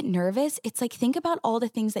 if you get nervous, it's like, think about all the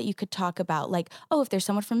things that you could talk about. Like, oh, if there's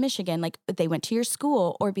someone from Michigan, like they went to your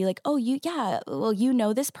school, or be like, oh, you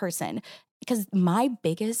know this person. Because my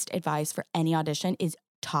biggest advice for any audition is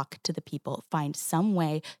talk to the people, find some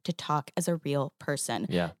way to talk as a real person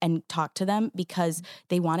and talk to them, because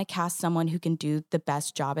they want to cast someone who can do the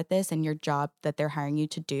best job at this. And your job that they're hiring you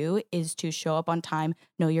to do is to show up on time,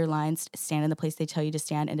 know your lines, stand in the place they tell you to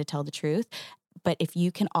stand, and to tell the truth. But if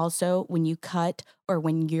you can also, when you cut or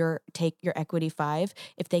when take your equity 5,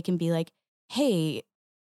 if they can be like, hey,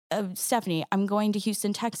 Stephanie, I'm going to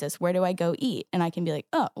Houston, Texas. Where do I go eat? And I can be like,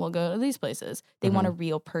 oh, we'll go to these places. They want a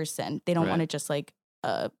real person. They don't want to just like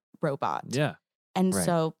a robot. Yeah. And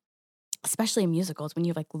so, especially in musicals, when you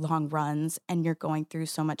have like long runs and you're going through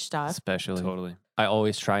so much stuff. Especially. Totally. I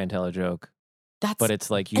always try and tell a joke. But it's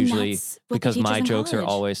like usually because my jokes are college.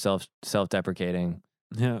 always self-deprecating.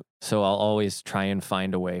 Yeah. So I'll always try and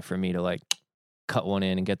find a way for me to like cut one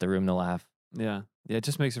in and get the room to laugh. Yeah. Yeah. It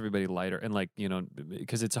just makes everybody lighter. And like,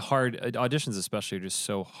 because it's hard, auditions especially are just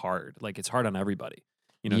so hard. Like it's hard on everybody,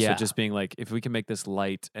 so just being like, if we can make this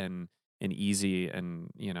light and easy and,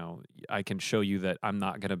 I can show you that I'm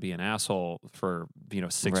not going to be an asshole for,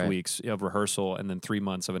 6 weeks of rehearsal and then 3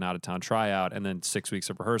 months of an out of town tryout and then 6 weeks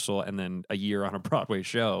of rehearsal and then a year on a Broadway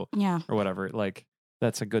show or whatever. Like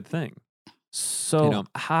that's a good thing. So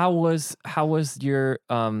how was your,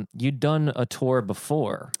 you'd done a tour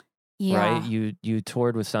before, right? You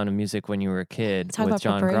toured with Sound of Music when you were a kid with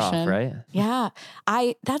John Groff, right? Yeah.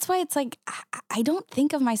 That's why it's like, I don't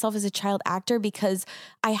think of myself as a child actor because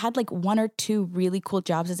I had like 1 or 2 really cool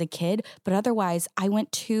jobs as a kid, but otherwise I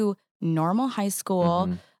went to normal high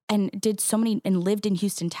school and did so many and lived in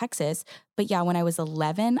Houston, Texas. But yeah, when I was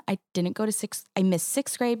 11, I didn't go to I missed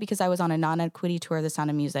 6th grade because I was on a non-equity tour of the Sound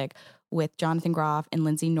of Music with Jonathan Groff and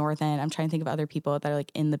Lindsay Northen. I'm trying to think of other people that are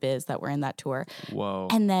like in the biz that were in that tour. Whoa.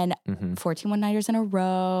 And then 14 one-nighters in a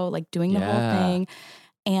row, like doing the whole thing.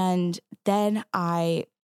 And then I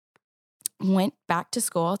went back to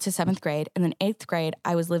school to 7th grade. And then 8th grade,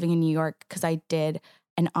 I was living in New York because I did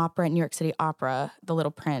an opera at New York City Opera, The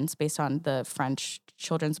Little Prince, based on the French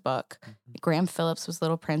children's book. Graham Phillips was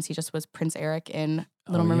Little Prince. He just was Prince Eric in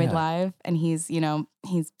Little Mermaid Live. And he's,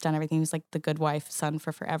 he's done everything. He was like the good wife, son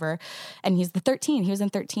for forever. And he's the 13. He was in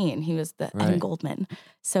 13. He was the Evan Goldman.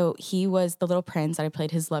 So he was the Little Prince. I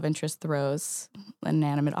played his love interest, Thoreau's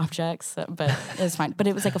inanimate objects, but it was fine. But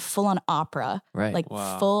it was like a full-on opera. Like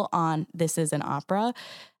full-on, this is an opera.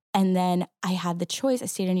 And then I had the choice. I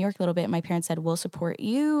stayed in New York a little bit. My parents said, we'll support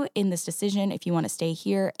you in this decision if you want to stay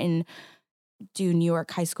here and do New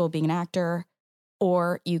York high school being an actor,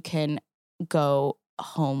 or you can go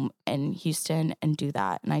home in Houston and do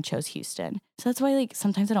that. And I chose Houston. So that's why like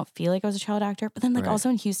sometimes I don't feel like I was a child actor. But then like also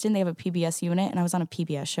in Houston, they have a PBS unit and I was on a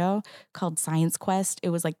PBS show called Science Quest. It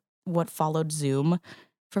was like what followed Zoom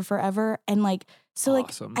for forever. And like, so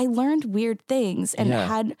Awesome. like I learned weird things and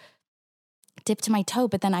had dipped my toe,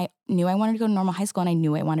 but then I knew I wanted to go to normal high school and I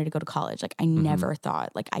knew I wanted to go to college. Like I never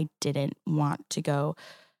thought, like I didn't want to go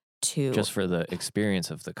to just for the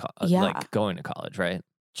experience of the like going to college, right?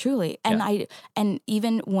 Truly. And and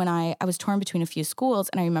even when I was torn between a few schools,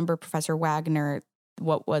 and I remember Professor Wagner,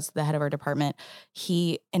 what was the head of our department,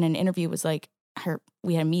 he in an interview was like,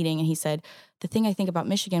 we had a meeting and he said, the thing I think about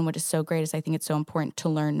Michigan, what is so great is I think it's so important to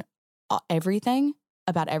learn everything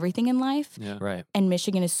about everything in life. Yeah. Right. And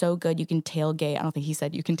Michigan is so good. You can tailgate. I don't think he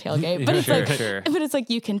said you can tailgate, but it's but it's like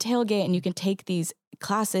you can tailgate and you can take these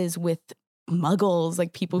classes with muggles,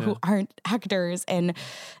 like people who aren't actors and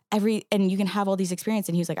you can have all these experiences.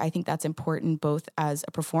 And he was like, I think that's important both as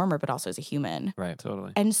a performer, but also as a human. Right.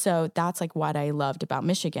 Totally. And so that's like what I loved about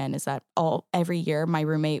Michigan is that every year my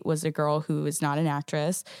roommate was a girl who is not an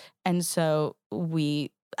actress. And so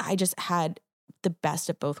I just had the best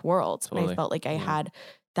of both worlds. Totally. But I felt like I had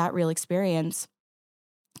that real experience.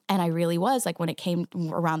 And I really was like, when it came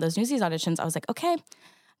around those Newsies auditions, I was like, okay, I'm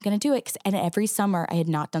going to do it. And every summer I had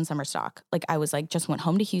not done summer stock. Like I was like, just went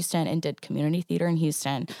home to Houston and did community theater in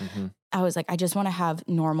Houston. I was like, I just want to have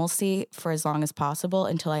normalcy for as long as possible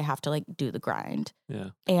until I have to like do the grind. Yeah.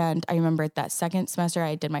 And I remember that second semester,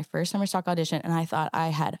 I did my first summer stock audition and I thought I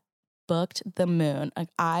had booked the moon. Like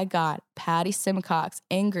I got Patty Simcox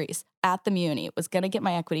in Greece at the Muni, was going to get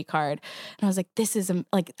my equity card. And I was like, this is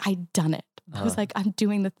like, I'd done it. I was like, I'm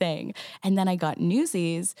doing the thing. And then I got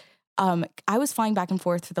Newsies. I was flying back and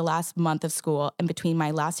forth for the last month of school. And between my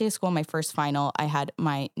last day of school and my first final, I had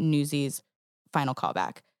my Newsies final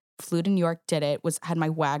callback. Flew to New York, did it, had my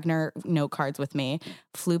Wagner note cards with me,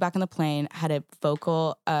 flew back on the plane, had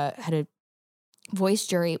a voice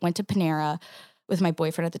jury, went to Panera with my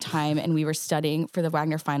boyfriend at the time, and we were studying for the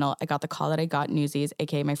Wagner final. I got the call that I got Newsies,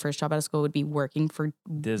 aka my first job out of school would be working for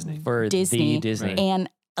Disney. Disney. And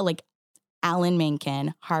like Alan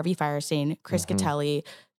Menken, Harvey Firestein, Chris Catelli,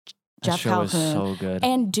 Jeff Calhoun, so good.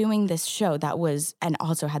 And doing this show that was, and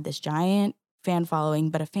also had this giant fan following,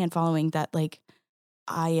 but a fan following that like,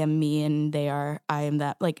 I am me and I am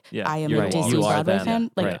that, like, I am a Disney Broadway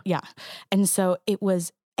fan. Like, And so it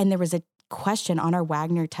was, and there was a question on our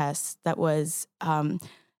Wagner test that was,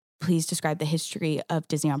 please describe the history of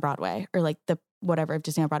Disney on Broadway, or like the whatever of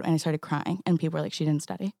Disney on Broadway, and I started crying, and people were like, she didn't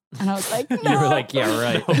study. And I was like, no. You were like, yeah,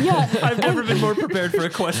 right. Yeah. I've never been more prepared for a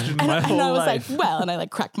question in my whole and I was life. like, well, and I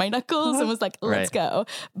like cracked my knuckles and was like, let's go.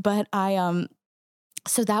 But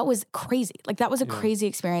so that was crazy. Like that was a crazy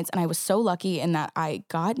experience. And I was so lucky in that I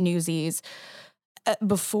got Newsies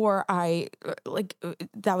before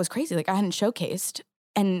that was crazy. Like I hadn't showcased,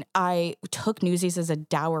 and I took Newsies as a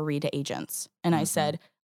dowry to agents. And I said,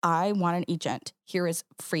 I want an agent. Here is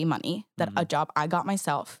free money that a job I got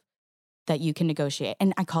myself that you can negotiate.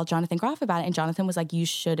 And I called Jonathan Groff about it. And Jonathan was like, you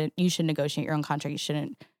should negotiate your own contract. You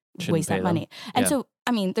shouldn't waste that money. And so,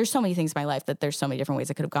 I mean, there's so many things in my life that there's so many different ways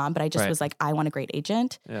I could have gone, but I just was like, I want a great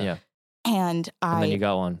agent. Yeah. And then you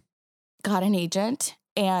got one. Got an agent,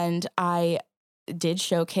 and I did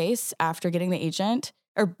showcase after getting the agent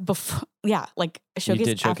or before. Yeah. Like showcase. You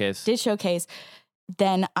did showcase. Did showcase.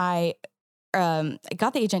 Then I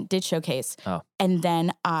got the agent, did showcase. Oh. And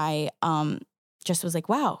then I just was like,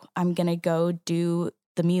 wow, I'm going to go do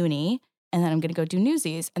the Muni, and then I'm going to go do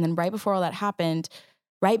Newsies. And then right before all that happened,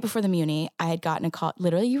 right before the Muni, I had gotten a call.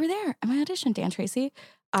 Literally, you were there at my audition, Dan Tracy.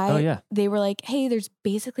 They were like, hey, there's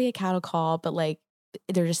basically a cattle call, but like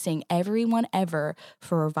they're just saying everyone ever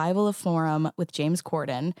for a revival of Forum with James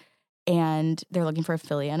Corden, and they're looking for a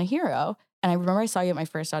Philly and a hero. And I remember I saw you at my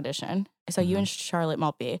first audition. I saw you and Charlotte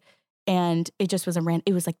Maltby. And it just was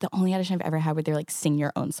it was like the only audition I've ever had where they're like, sing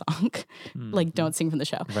your own song. Like, don't sing from the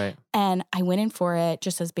show. Right. And I went in for it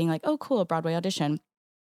just as being like, oh, cool, a Broadway audition.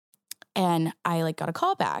 And I like got a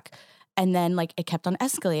call back. And then like it kept on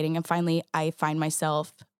escalating. And finally I find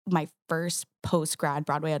myself, my first post-grad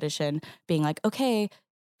Broadway audition being like, okay,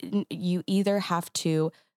 you either have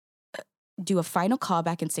to do a final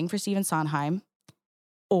callback and sing for Stephen Sondheim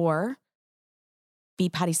or be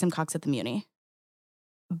Patty Simcox at the Muni.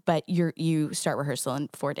 But you start rehearsal in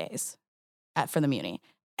 4 days for the Muni.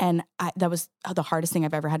 And that was the hardest thing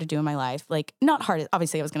I've ever had to do in my life. Like, not hard.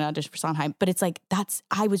 Obviously, I was going to audition for Sondheim, but it's like,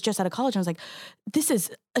 I was just out of college. And I was like, this is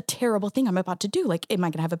a terrible thing I'm about to do. Like, am I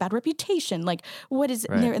going to have a bad reputation? Like, what is,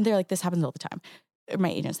 right. and they're like, this happens all the time. My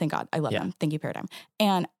agents, thank God. I love them. Thank you, Paradigm.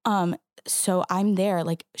 And so I'm there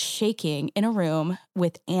like shaking in a room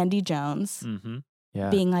with Andy Jones.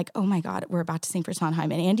 Being like, oh my God, we're about to sing for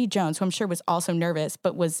Sondheim. And Andy Jones, who I'm sure was also nervous,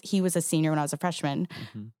 but he was a senior when I was a freshman,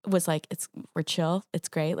 was like, we're chill. It's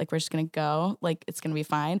great. Like, we're just going to go. Like, it's going to be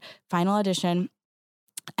fine. Final audition,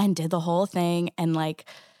 and did the whole thing and like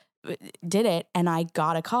did it. And I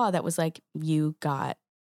got a call that was like, you got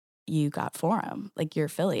Forum, like you're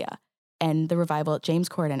Philia. And the revival, James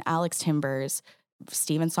Corden, Alex Timbers,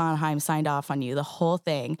 Stephen Sondheim signed off on you, the whole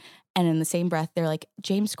thing. And in the same breath, they're like,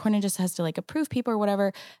 James Corden just has to like approve people or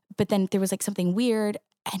whatever. But then there was like something weird.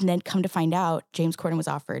 And then come to find out, James Corden was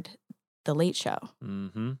offered The Late Show.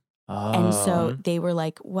 And so they were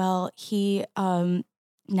like, well, he,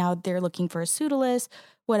 now they're looking for a pseudolist,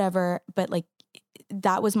 whatever. But like,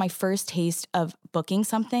 that was my first taste of booking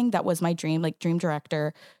something. That was my dream, like dream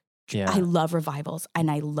director. I love revivals and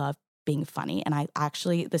I love being funny. And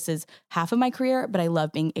this is half of my career, but I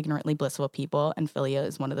love being ignorantly blissful people. And Philia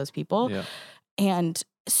is one of those people. Yeah. And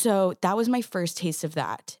so that was my first taste of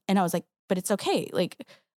that. And I was like, but it's okay. Like,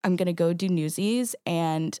 I'm going to go do Newsies.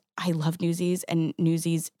 And I love Newsies, and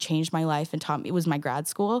Newsies changed my life and taught me, it was my grad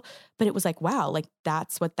school, but it was like, wow, like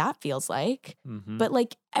that's what that feels like. But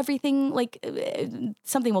like everything, like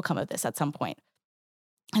something will come of this at some point.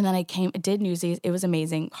 And then I did Newsies. It was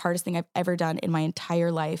amazing. Hardest thing I've ever done in my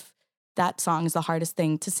entire life. That song is the hardest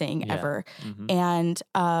thing to sing ever. And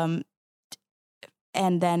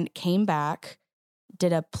then came back,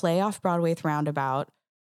 did a play off Broadway with Roundabout,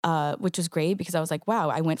 which was great because I was like, wow,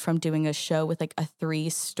 I went from doing a show with like a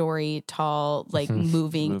 3-story tall, like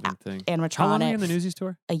moving animatronic. How long were you in the Newsies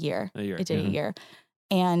tour? A year. It did a year.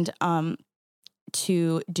 And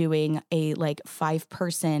to doing a like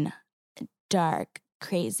 5-person dark,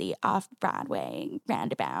 crazy off-Broadway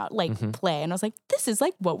roundabout like play. And I was like, this is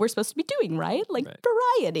like what we're supposed to be doing, right? Like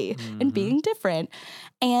variety and being different.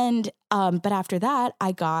 And but after that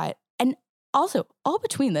I got, and also all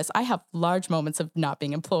between this, I have large moments of not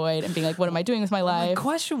being employed and being like, what am I doing with my life? My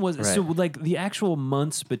question was, so like the actual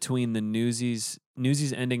months between the Newsies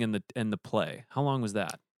ending and the play, how long was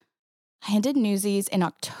that? I did Newsies in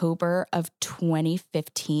October of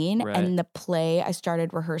 2015, and the play, I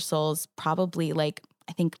started rehearsals probably like,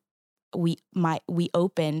 I think we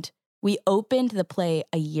opened the play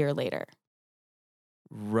a year later.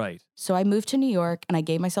 Right. So I moved to New York, and I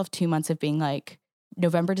gave myself 2 months of being like,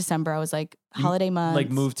 November, December, I was like, holiday months.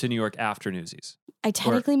 Like moved to New York after Newsies. I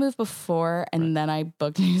technically moved before, and then I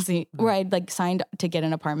booked Newsies, where I'd like signed to get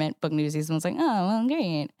an apartment, booked Newsies, and was like, oh, well,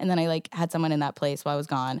 great. And then I like had someone in that place while I was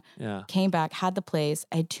gone. Yeah. Came back, had the place.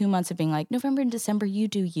 I had 2 months of being like, November and December, you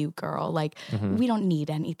do you, girl. Like, we don't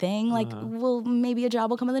need anything. Like, well, maybe a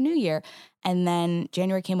job will come in the new year. And then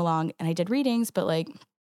January came along, and I did readings, but like,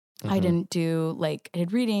 I didn't do like, I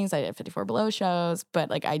did readings, I did 54 Below shows,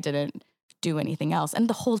 but like, I didn't do anything else. And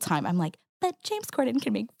the whole time, I'm like, but James Corden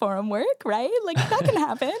can make Forum work, right? Like that can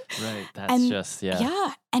happen. Right. That's just, yeah.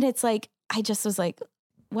 Yeah. And it's like, I just was like,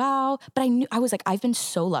 wow. But I was like, I've been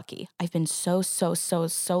so lucky. I've been so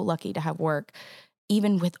lucky to have work,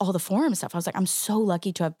 even with all the Forum stuff. I was like, I'm so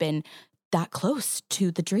lucky to have been that close to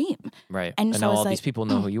the dream. Right. And so now I was all like, these people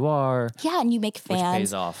know who you are. Yeah. And you make fans. Which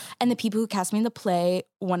pays off. And the people who cast me in the play,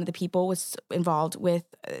 one of the people was involved with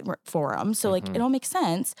Forum. So like, it all makes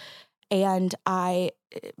sense. And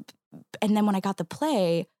then when I got the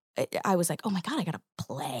play, I was like, oh my God, I got a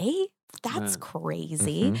play? That's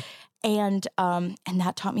crazy. And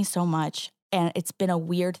that taught me so much. And it's been a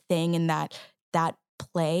weird thing in that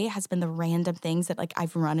play has been the random things that like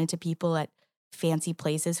I've run into people at fancy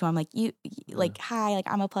places who I'm like, like, hi, like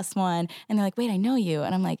I'm a +1. And they're like, wait, I know you.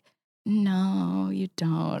 And I'm like, no, you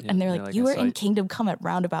don't. Yeah, and they're like, you were in you. Kingdom Come at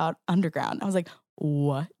Roundabout Underground. I was like,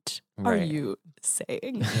 what are you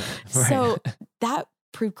saying? So that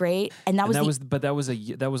proved great. And that was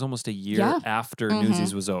almost a year after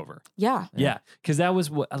Newsies was over. Yeah. Yeah. Cause that was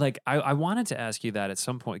what, like, I wanted to ask you that at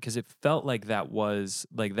some point, cause it felt like that was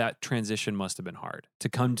like, that transition must've been hard to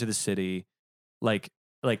come to the city. Like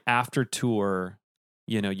after tour,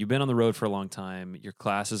 you know, you've been on the road for a long time, your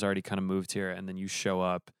class has already kind of moved here, and then you show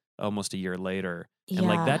up almost a year later. And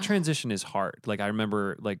like that transition is hard. Like I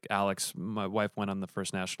remember like Alex, my wife, went on the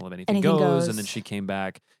first national of Anything Goes, and then she came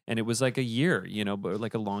back, and it was like a year, you know, but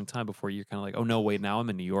like a long time before you're kind of like, oh no, wait, now I'm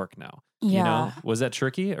in New York now. Yeah. You know, was that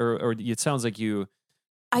tricky, or it sounds like you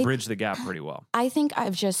bridged the gap pretty well. I think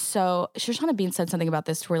I've just Shoshana Bean said something about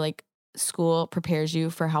this, where like school prepares you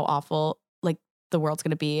for how awful like the world's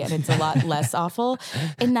going to be, and it's a lot less awful.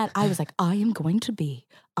 In that I was like, I am going to be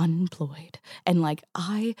unemployed, and like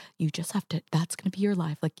you just have to, that's going to be your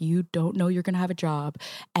life. Like you don't know you're going to have a job.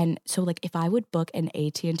 And so like if I would book an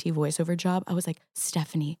AT&T voiceover job, I was like,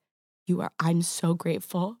 Stephanie, I'm so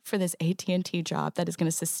grateful for this AT&T job that is going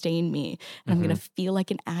to sustain me. And I'm going to feel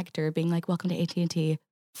like an actor being like, welcome to AT&T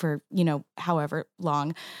for, you know, however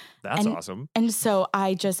long. That's awesome. And so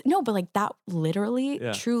I just, no, but like that literally,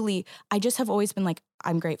 truly, I just have always been like,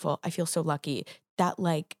 I'm grateful. I feel so lucky that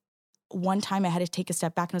like one time I had to take a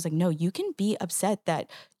step back, and I was like, no, you can be upset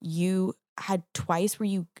that you had twice where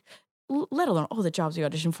you, let alone all the jobs we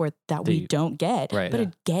audition for that we don't get,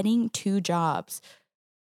 but getting 2 jobs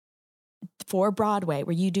for Broadway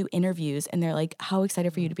where you do interviews and they're like, how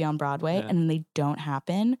excited for you to be on Broadway? And then they don't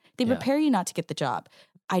happen. They prepare you not to get the job.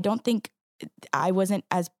 I don't think I wasn't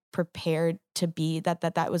as prepared to be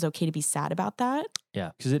that was okay to be sad about that.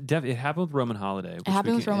 Yeah. Because it happened with Roman Holiday. It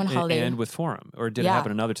happened with Roman Holiday. And with Forum. Or did it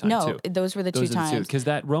happen another time too? No, those were the two times. Because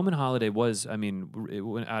that Roman Holiday was, I mean, it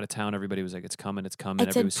went out of town. Everybody was like, it's coming.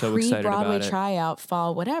 Everybody was so excited about it. Pre-Broadway tryout,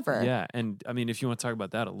 fall, whatever. Yeah. And I mean, if you want to talk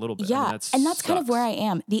about that a little bit. Yeah. I mean, and that's kind of where I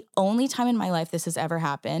am. The only time in my life this has ever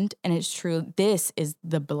happened, and it's true, this is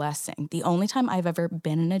the blessing. The only time I've ever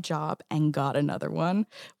been in a job and got another one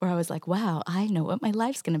where I was like, wow, I know what my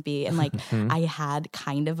life's going to be. And like, I had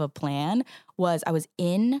kind of a plan, was I was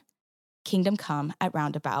in Kingdom Come at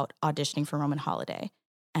Roundabout auditioning for Roman Holiday,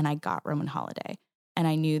 and I got Roman Holiday. And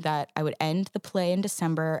I knew that I would end the play in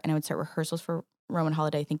December and I would start rehearsals for Roman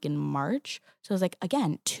Holiday, I think in March. So it was like,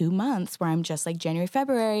 again, 2 months where I'm just like January,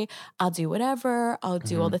 February, I'll do whatever, I'll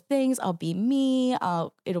do all the things, I'll be me,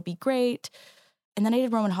 it'll be great. And then I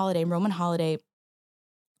did Roman Holiday, and Roman Holiday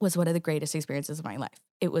was one of the greatest experiences of my life.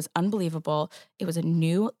 It was unbelievable. It was a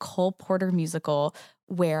new Cole Porter musical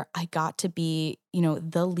where I got to be, you know,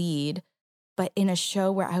 the lead, but in a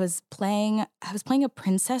show where I was playing a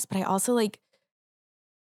princess, but I also like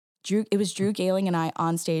it was Drew Gehling and I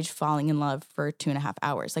on stage falling in love for 2.5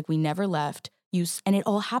 hours. Like we never left. And it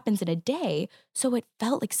all happens in a day. So it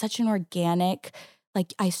felt like such an organic,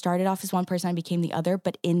 like I started off as one person, I became the other,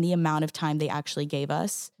 but in the amount of time they actually gave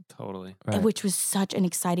us. Totally. Right. Which was such an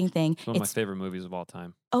exciting thing. It's one of my favorite movies of all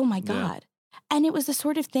time. Oh my God. And it was the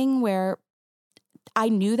sort of thing where I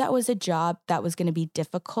knew that was a job that was going to be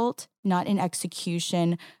difficult, not in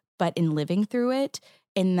execution, but in living through it.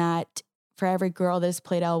 In that for every girl that has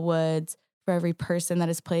played Elle Woods, for every person that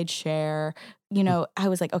has played Cher, you know, I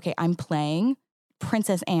was like, okay, I'm playing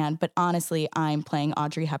Princess Anne, but honestly, I'm playing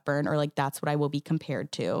Audrey Hepburn, or like that's what I will be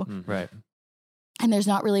compared to. Right. And there's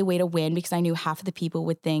not really a way to win, because I knew half of the people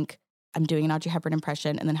would think I'm doing an Audrey Hepburn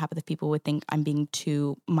impression, and then half of the people would think I'm being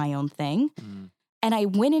too my own thing. And I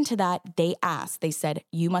went into that, they said,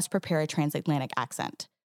 you must prepare a transatlantic accent.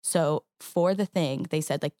 So for the thing, they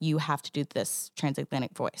said, like, you have to do this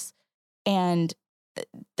transatlantic voice. And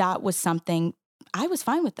that was something, I was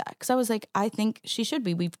fine with that. Because I was like, I think she should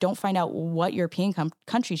be. We don't find out what European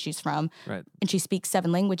country she's from. Right. And she speaks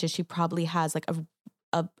 7 languages. She probably has like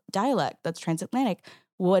a dialect that's transatlantic.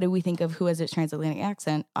 What do we think of who has a transatlantic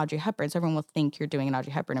accent? Audrey Hepburn. So everyone will think you're doing an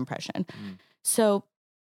Audrey Hepburn impression. So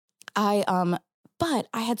but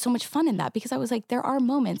I had so much fun in that because I was like, there are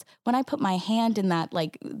moments when I put my hand in that,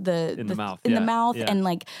 like the mouth, the mouth, and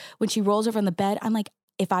like when she rolls over on the bed, I'm like,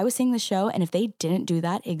 if I was seeing the show and if they didn't do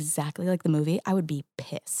that exactly like the movie, I would be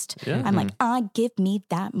pissed. Yeah. I'm like, give me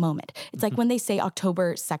that moment. It's like when they say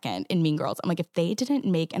October 2nd in Mean Girls. I'm like, if they didn't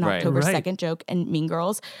make an October 2nd joke in Mean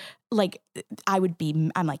Girls, like I'm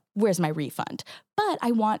like, where's my refund? But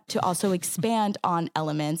I want to also expand on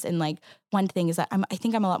elements. And like one thing is that I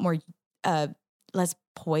think I'm a lot more less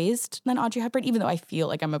poised than Audrey Hepburn, even though I feel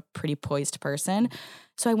like I'm a pretty poised person.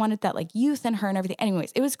 So I wanted that like youth in her and everything.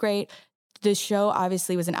 Anyways, it was great. The show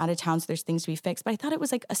obviously was an out of town, so there's things to be fixed. But I thought it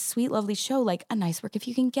was like a sweet, lovely show, like A Nice Work If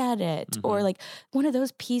You Can Get It, or like one of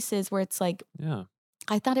those pieces where it's like,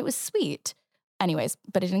 I thought it was sweet. Anyways,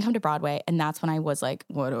 but it didn't come to Broadway, and that's when I was like,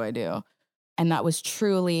 what do I do? And that was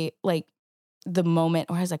truly like the moment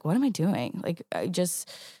where I was like, what am I doing? Like I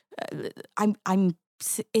just, and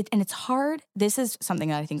it's hard. This is something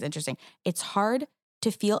that I think is interesting. It's hard to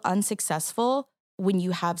feel unsuccessful when you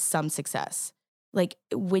have some success. Like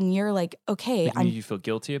when you're like, okay, you feel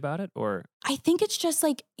guilty about it, or I think it's just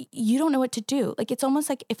like you don't know what to do. Like it's almost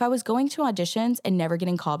like if I was going to auditions and never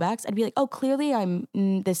getting callbacks, I'd be like, oh, clearly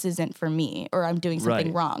this isn't for me, or I'm doing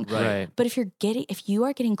something wrong. Right. But if you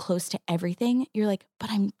are getting close to everything, you're like,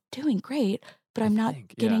 but I'm doing great, but I'm not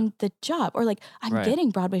getting the job, or like I'm getting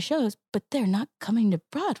Broadway shows, but they're not coming to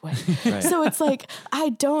Broadway. So it's like,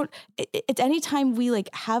 it's anytime we like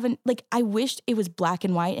haven't, like, I wished it was black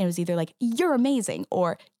and white and it was either like, you're amazing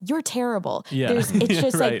or you're terrible. Yeah. It's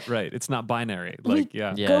just like, right. It's not binary. Like,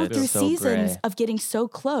 go through seasons of getting so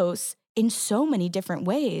close in so many different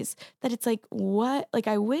ways that it's like, what? Like,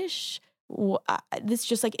 I wish this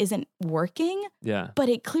just like isn't working. Yeah. But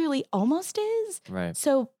it clearly almost is. Right.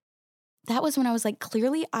 So that was when I was like,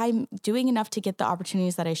 clearly I'm doing enough to get the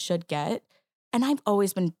opportunities that I should get. And I've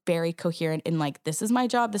always been very coherent in like, this is my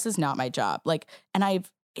job, this is not my job. Like, and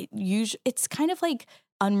it's kind of like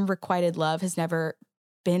unrequited love has never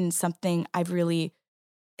been something I've really,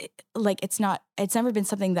 like, it's never been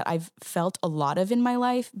something that I've felt a lot of in my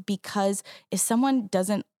life, because if someone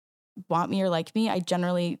doesn't want me or like me, I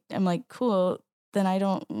generally am like, cool, then I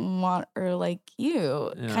don't want or like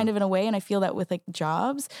you, kind of in a way. And I feel that with like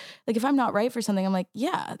jobs, like if I'm not right for something, I'm like,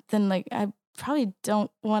 then like I probably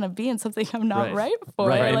don't want to be in something I'm not right for.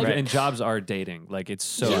 Right. Like, And jobs are dating. Like it's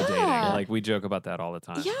so dating. Like we joke about that all the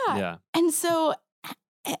time. Yeah. And so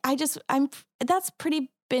that's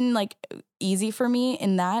pretty been like easy for me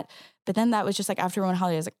in that. But then that was just like after Ramona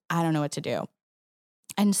Holiday, I was like, I don't know what to do.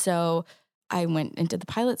 And so I went into the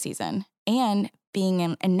pilot season and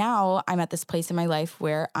now I'm at this place in my life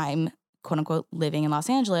where I'm quote unquote living in Los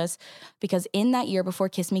Angeles, because in that year before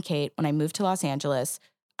Kiss Me Kate, when I moved to Los Angeles,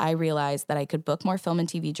 I realized that I could book more film and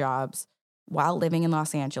TV jobs while living in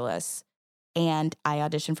Los Angeles. And I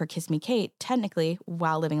auditioned for Kiss Me Kate, technically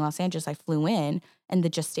while living in Los Angeles. I flew in, and the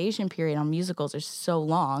gestation period on musicals is so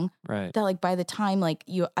long that like by the time like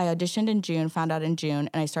I auditioned in June, found out in June,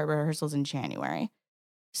 and I started rehearsals in January.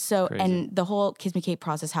 So, Crazy. And the whole Kiss Me Kate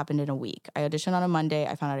process happened in a week. I auditioned on a Monday.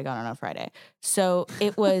 I found out I got on a Friday. So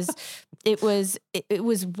it was, it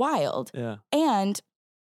was wild. Yeah. And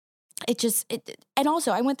and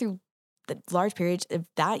also I went through the large periods of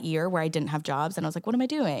that year where I didn't have jobs, and I was like, what am I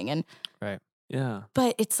doing? And yeah.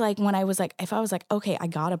 But it's like when I was like, if I was like, okay, I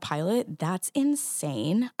got a pilot, that's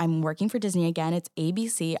insane. I'm working for Disney again. It's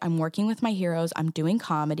ABC. I'm working with my heroes. I'm doing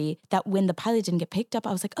comedy. That when the pilot didn't get picked up,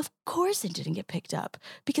 I was like, of course it didn't get picked up,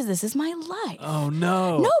 because this is my life. Oh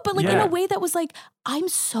no. No, but like in a way that was like, I'm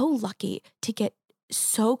so lucky to get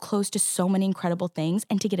so close to so many incredible things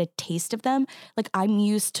and to get a taste of them. Like I'm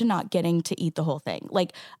used to not getting to eat the whole thing.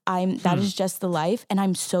 Like that is just the life. And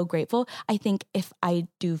I'm so grateful. I think if I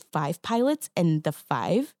do 5 pilots and the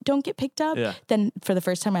 5 don't get picked up, then for the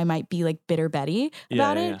first time I might be like bitter Betty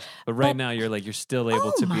about it. But right now you're still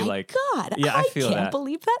able to be like, God, I feel can't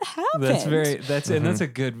believe that happened. And that's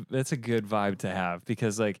a good vibe to have,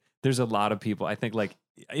 because like there's a lot of people, I think, like,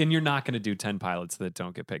 and you're not going to do 10 pilots that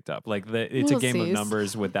don't get picked up. Like it's a game of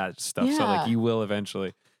numbers with that stuff. So like you will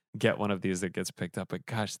eventually. get one of these that gets picked up. But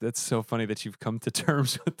gosh, that's so funny that you've come to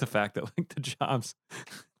terms with the fact that like the jobs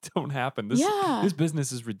don't happen. This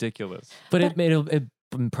business is ridiculous. But it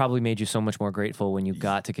probably made you so much more grateful when you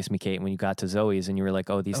got to Kiss Me Kate and when you got to Zoe's and you were like,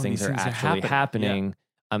 oh, these things are actually happening. Yeah.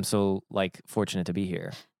 I'm so like fortunate to be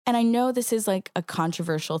here. And I know this is like a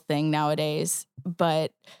controversial thing nowadays,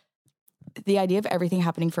 but the idea of everything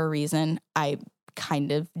happening for a reason, I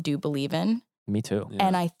kind of do believe in. Me too. Yeah.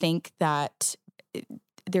 And I think that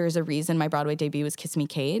there is a reason my Broadway debut was Kiss Me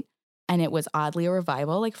Kate, and it was oddly a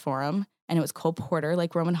revival like Forum, and it was Cole Porter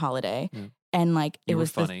like Roman Holiday. And like it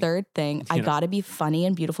was the third thing. I got to be funny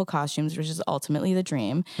in beautiful costumes, which is ultimately the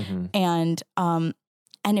dream. And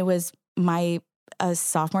it was my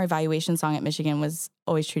sophomore evaluation song at Michigan was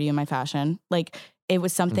Always True to You, My Fashion. Like it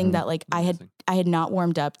was something that like I had not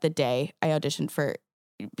warmed up the day I auditioned for.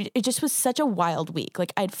 It just was such a wild week.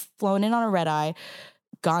 Like I'd flown in on a red eye,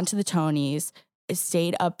 gone to the Tonys,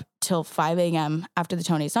 stayed up till 5 a.m. after the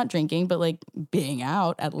Tonys, not drinking, but like being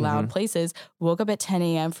out at loud places. Woke up at 10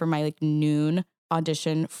 a.m. for my like noon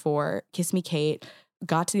audition for Kiss Me Kate.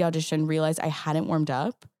 Got to the audition, realized I hadn't warmed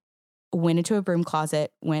up, went into a broom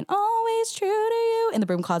closet, went Always True to You in the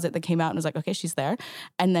broom closet that came out and was like, okay, she's there.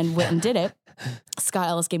 And then went and did it. Scott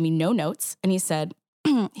Ellis gave me no notes. And he said,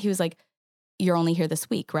 he was like, you're only here this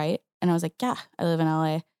week, right? And I was like, yeah, I live in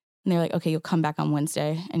LA. And they're like, okay, you'll come back on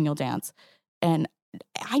Wednesday and you'll dance. And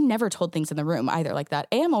I never told things in the room either like that.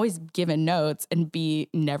 A, I'm always given notes, and B,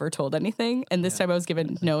 never told anything. And this time I was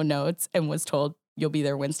given no notes and was told, you'll be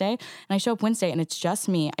there Wednesday. And I show up Wednesday and it's just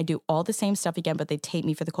me. I do all the same stuff again, but they tape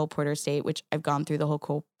me for the Cole Porter Estate, which I've gone through the whole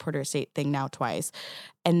Cole Porter Estate thing now twice.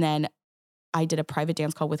 And then I did a private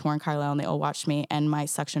dance call with Warren Carlyle and they all watched me, and my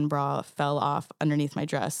suction bra fell off underneath my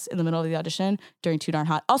dress in the middle of the audition during Too Darn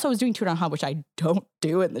Hot. Also, I was doing Too Darn Hot, which I don't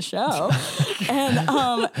do in the show.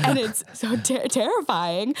 and it's so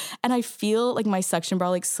terrifying. And I feel like my suction bra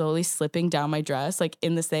like slowly slipping down my dress, like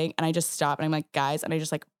in this thing. And I just stop and I'm like, guys, and I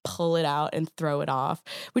just like pull it out and throw it off,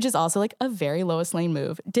 which is also like a very Lois Lane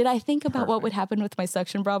move. Did I think about what would happen with my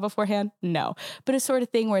suction bra beforehand? No. But a sort of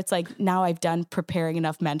thing where it's like, now I've done preparing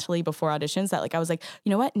enough mentally before auditions that like, I was like, you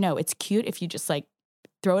know what? No, it's cute if you just like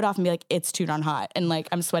throw it off and be like, it's Too Darn Hot. And like,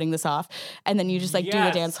 I'm sweating this off. And then you just like do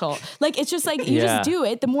the dance hole. Like, it's just like, you just do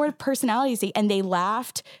it. The more personality you see. And they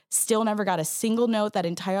laughed, still never got a single note that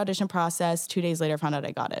entire audition process. 2 days later, I found out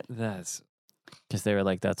I got it. That's because they were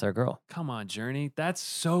like, that's our girl. Come on, Journey. That's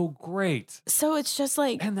so great. So it's just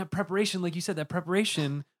like, and that preparation, like you said, that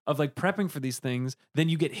preparation of like prepping for these things, then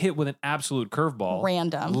you get hit with an absolute curveball.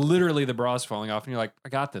 Random. Literally the bra's falling off and you're like, I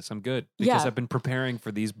got this. I'm good. Because I've been preparing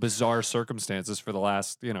for these bizarre circumstances for the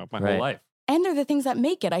last, my whole life. And they're the things that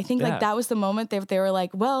make it. I think like that was the moment they were like,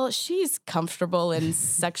 well, she's comfortable in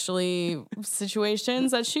sexually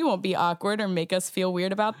situations that she won't be awkward or make us feel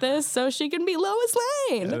weird about this. So she can be Lois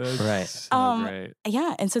Lane. Right. So great.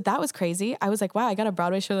 Yeah. And so that was crazy. I was like, wow, I got a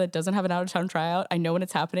Broadway show that doesn't have an out of town tryout. I know when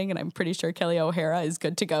it's happening and I'm pretty sure Kelly O'Hara is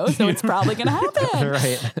good to go. So it's probably going to happen.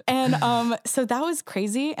 Right. And so that was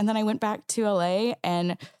crazy. And then I went back to LA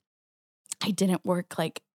and I didn't work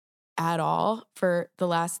like at all for the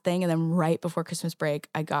last thing. And then right before Christmas break,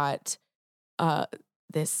 I got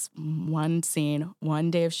this one scene, one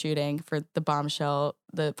day of shooting for The Bombshell,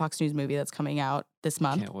 the Fox News movie that's coming out this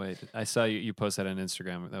month. Can't wait. I saw you post that on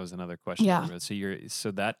Instagram. That was another question. Yeah.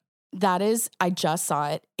 So that is, I just saw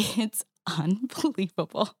it. It's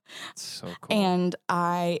unbelievable. So cool. And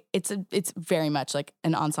it's very much like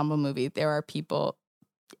an ensemble movie. There are people,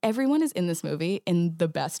 everyone is in this movie in the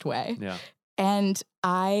best way. Yeah. And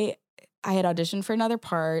I had auditioned for another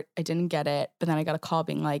part. I didn't get it. But then I got a call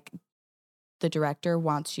being like, the director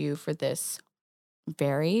wants you for this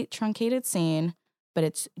very truncated scene, but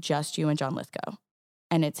it's just you and John Lithgow.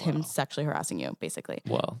 And it's him sexually harassing you, basically.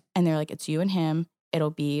 Wow. And they're like, it's you and him.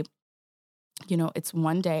 It'll be, it's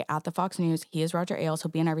one day at the Fox News. He is Roger Ailes.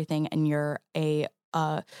 He'll be in everything. And you're a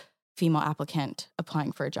female applicant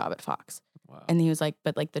applying for a job at Fox. Wow. And he was like,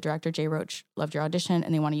 but like the director, Jay Roach, loved your audition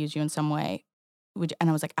and they want to use you in some way. And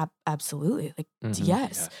I was like, absolutely. Like,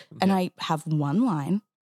 yes. Yeah. And I have one line,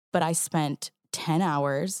 but I spent 10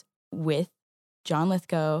 hours with John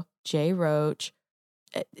Lithgow, Jay Roach,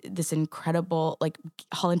 this incredible, like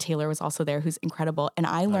Holland Taylor was also there, who's incredible. And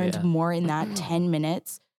I learned more in that 10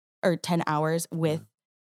 minutes or 10 hours with,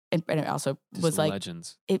 and it also just was like,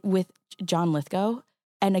 legends. With John Lithgow.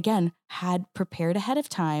 And again, had prepared ahead of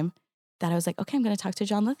time that I was like, okay, I'm going to talk to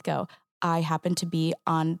John Lithgow. I happen to be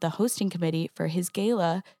on the hosting committee for his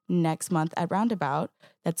gala next month at Roundabout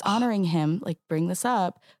that's honoring him. Like, bring this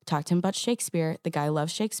up, talk to him about Shakespeare. The guy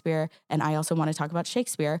loves Shakespeare. And I also want to talk about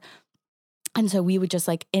Shakespeare. And so we would just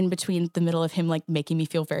like in between the middle of him like making me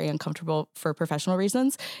feel very uncomfortable for professional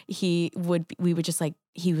reasons, we would just like,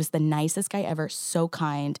 he was the nicest guy ever, so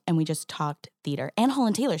kind. And we just talked theater. And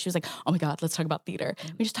Holland Taylor, she was like, oh my God, let's talk about theater.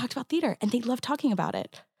 We just talked about theater and they love talking about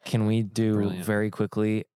it. Can we do very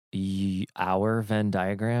quickly our Venn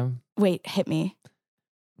diagram? Wait, hit me.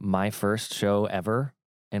 My first show ever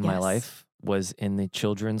in my Yes. life was in the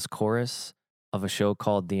children's chorus of a show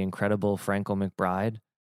called The Incredible Frankel McBride,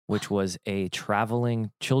 which was a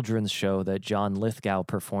traveling children's show that John Lithgow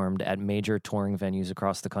performed at major touring venues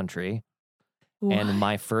across the country. And What?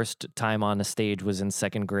 my first time on a stage was in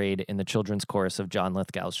second grade in the children's chorus of John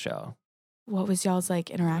Lithgow's show. What was y'all's like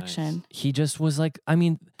interaction? He just was like, I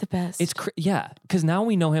mean, The best. it's because now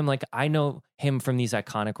we know him. Like I know him from these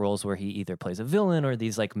iconic roles where he either plays a villain or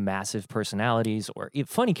these like massive personalities or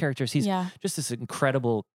funny characters. He's just this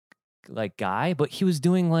incredible like guy, but he was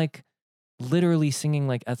doing like literally singing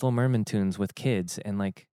like Ethel Merman tunes with kids, and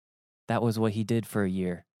like that was what he did for a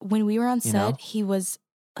year. When we were on You set, know? he was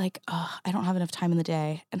like, oh, I don't have enough time in the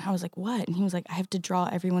day. And I was like, what? And he was like, I have to draw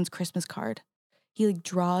everyone's Christmas card. He like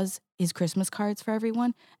draws his Christmas cards for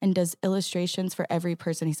everyone and does illustrations for every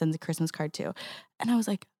person he sends a Christmas card to. And I was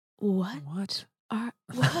like, what? What?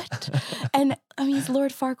 What? And I mean, he's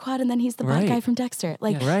Lord Farquaad, and then he's the black guy from Dexter.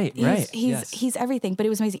 Like, he's everything. But it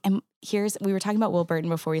was amazing. And we were talking about Will Burton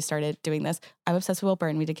before we started doing this. I'm obsessed with Will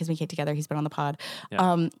Burton. We did Kiss Me Kate together. He's been on the pod.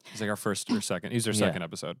 Yeah. He's like our first or second. He's our second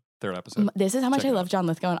episode, third episode. This is how much Check I it love John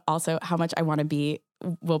Lithgow, and also how much I want to be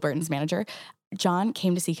Will Burton's manager. John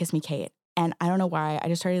came to see Kiss Me Kate, and I don't know why, I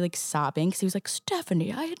just started like sobbing because he was like,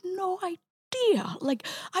 Stephanie, I had no idea. Like,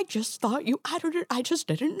 I just thought I just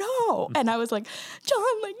didn't know. And I was like,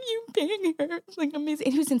 John, like, you being here, it's like amazing.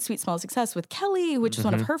 And he was in Sweet Small Success with Kelly, which was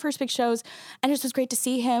one of her first big shows. And it was just great to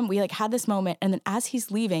see him. We like had this moment. And then as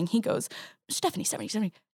he's leaving, he goes, Stephanie,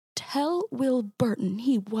 tell Will Burton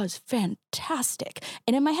he was fantastic.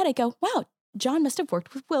 And in my head, I go, wow, John must have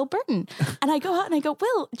worked with Will Burton. And I go out and I go,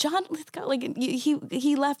 Will, John Lithgow, like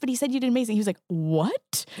he left, but he said you did amazing. He was like,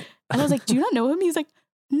 what? And I was like, do you not know him? He was like,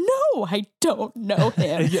 no, I don't know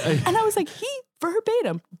him. And I was like, he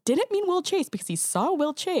verbatim didn't mean Will Chase because he saw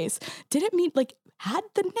Will Chase. Didn't mean like had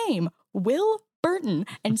the name Will Burton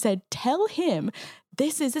and said, tell him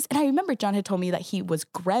this is this. And I remember John had told me that he was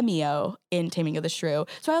Gremio in Taming of the Shrew.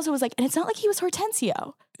 So I also was like, and it's not like he was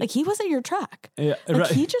Hortensio. Like he wasn't your track. Yeah,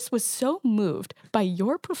 like he just was so moved by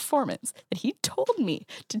your performance that he told me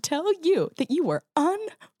to tell you that you were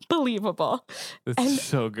unbelievable. That's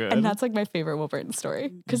so good. And that's like my favorite Will Burton story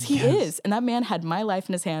because he is. And that man had my life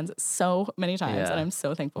in his hands so many times. And I'm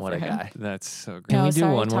so thankful for him. That's so great. Can we do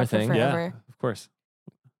one more thing? Forever. Of course.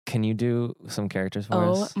 Can you do some characters for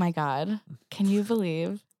us? Oh my God. Can you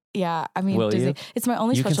believe? Yeah. I mean, Will you? It's my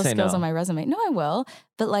only You can special say skills no. on my resume. No, I will.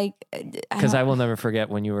 But like, Because I will never forget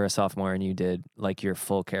when you were a sophomore and you did like your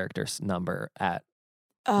full character number at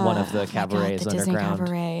one of the cabarets the Disney underground.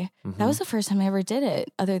 Cabaret. That was the first time I ever did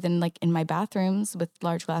it, other than like in my bathrooms with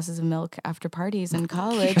large glasses of milk after parties in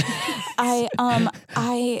college.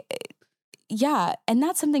 Yeah, and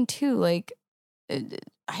that's something too. Like,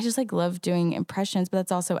 I just like love doing impressions, but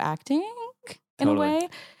that's also acting in a way.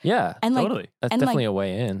 Yeah, And like, that's and definitely like, a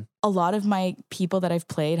way in. a lot of my people that I've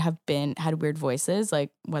played have had weird voices, like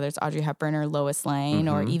whether it's Audrey Hepburn or Lois Lane,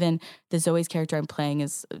 or even the Zoe's character I'm playing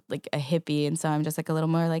is like a hippie. And so I'm just like a little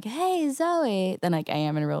more like, hey, Zoe, than like I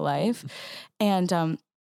am in real life. And,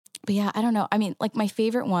 but yeah, I don't know. I mean, like my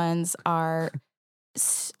favorite ones are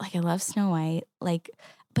like, I love Snow White. Like,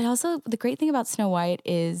 but also the great thing about Snow White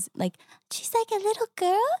is like, she's like a little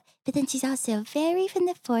girl, but then she's also very from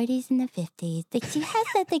the 40s and the 50s. Like she has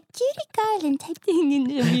that like Judy Garland type thing and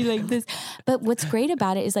it'll be like this. But what's great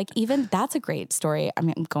about it is like, even that's a great story. I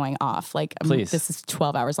mean, I'm going off. Like, this is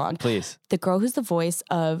 12 hours long. Please. The girl who's the voice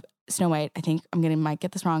of Snow White, I think might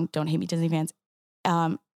get this wrong. Don't hate me, Disney fans.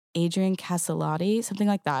 Adrian Castellotti, something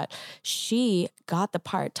like that. She got the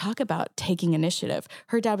part. Talk about taking initiative.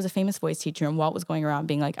 Her dad was a famous voice teacher, and Walt was going around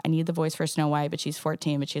being like, I need the voice for Snow White, but she's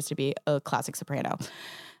 14, but she has to be a classic soprano.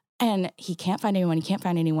 And he can't find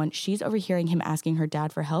anyone. She's overhearing him asking her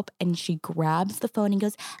dad for help, and she grabs the phone and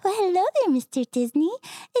goes, well, hello there, Mr. Disney.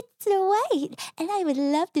 It's Snow White, and I would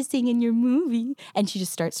love to sing in your movie. And she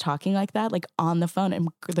just starts talking like that, like on the phone, and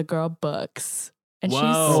the girl books. And she's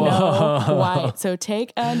Snow White. So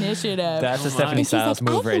take initiative. That's a Stephanie Styles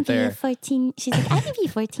move right there. She's like, I can be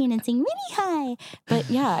 14 and sing really high. But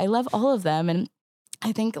yeah, I love all of them. And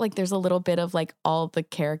I think like there's a little bit of like all the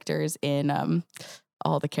characters in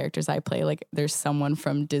all the characters I play. Like there's someone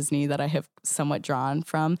from Disney that I have somewhat drawn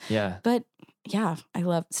from. Yeah. But yeah, I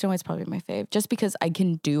love Snow White's probably my fave, just because I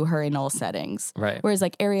can do her in all settings. Right. Whereas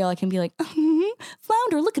like Ariel, I can be like,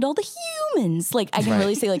 Flounder, look at all the humans. Like I can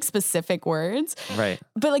really say like specific words. Right.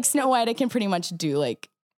 But like Snow White, I can pretty much do like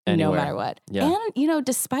Anywhere. no matter what. Yeah. And, you know,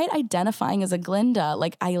 despite identifying as a Glinda,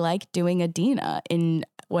 like I like doing Adina in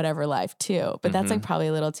whatever life too. But that's like probably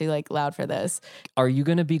a little too like loud for this. Are you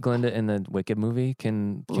going to be Glinda in the Wicked movie?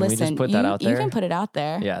 Can we Listen, just put that out there? You can put it out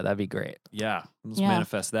there. Yeah, that'd be great. Yeah, let's Yeah.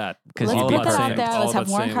 manifest that. Let's you'd put be that out perfect. there. All Let's have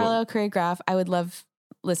about Warren saying what- Carlo choreograph. I would love,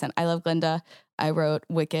 listen, I love Glinda. I wrote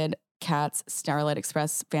Wicked, Cats, Starlight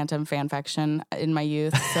Express, Phantom fanfiction in my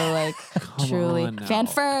youth. So like truly on now. fan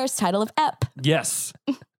first, title of Ep. Yes.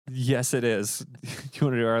 Yes, it is. Do you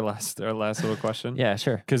want to do our last little question? Yeah,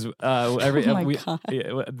 sure. Because Oh my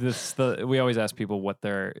God. we always ask people what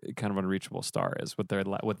their kind of unreachable star is, what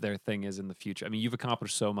their thing is in the future. I mean, you've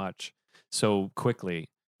accomplished so much so quickly,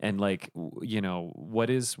 and like you know,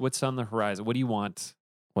 what's on the horizon? What do you want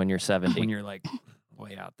When you're 70. when you're like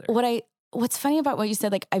way out there? What's funny about what you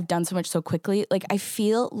said, like I've done so much so quickly, like I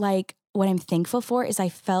feel like what I'm thankful for is I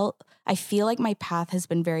feel like my path has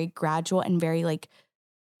been very gradual and very like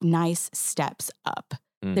nice steps up.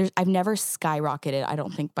 I've never skyrocketed, I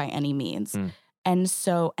don't think by any means. And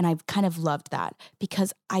I've kind of loved that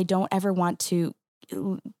because I don't ever want to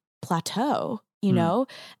plateau, you know?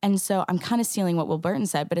 And so I'm kind of stealing what Will Burton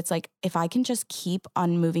said, but it's like, if I can just keep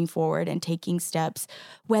on moving forward and taking steps,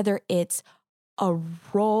 whether it's a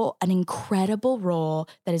role, an incredible role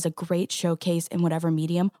that is a great showcase in whatever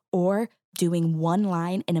medium, or doing one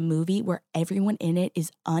line in a movie where everyone in it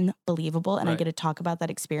is unbelievable and I get to talk about that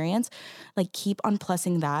experience, like keep on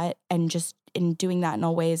plussing that and just in doing that in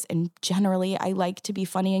all ways. And generally I like to be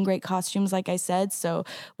funny in great costumes, like I said, so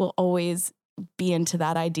we'll always be into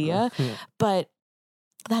that idea. But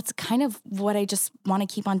that's kind of what I just want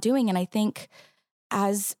to keep on doing. And I think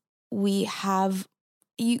as we have,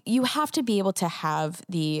 you have to be able to have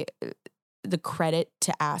the credit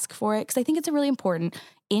to ask for it. Because I think it's really important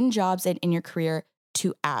in jobs and in your career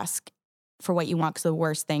to ask for what you want. Because the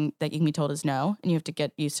worst thing that you can be told is no. And you have to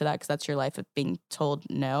get used to that because that's your life of being told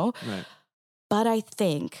no. Right. But I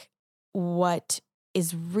think what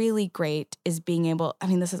is really great is being able, I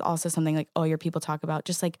mean, this is also something like all your people talk about,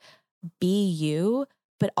 just like be you,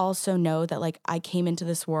 but also know that like I came into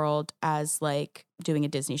this world as like doing a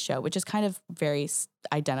Disney show, which is kind of very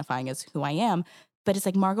identifying as who I am. But it's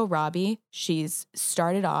like Margot Robbie, she's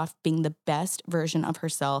started off being the best version of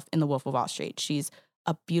herself in The Wolf of Wall Street. She's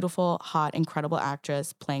a beautiful, hot, incredible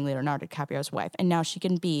actress playing Leonardo DiCaprio's wife. And now she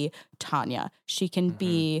can be Tanya. She can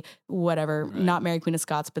be whatever, not Mary Queen of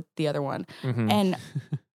Scots, but the other one. And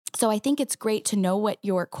so I think it's great to know what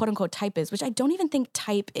your quote unquote type is, which I don't even think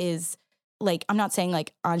type is like, I'm not saying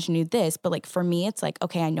like ingenue this, but like for me, it's like,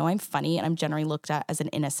 okay, I know I'm funny and I'm generally looked at as an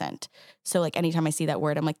innocent. So like anytime I see that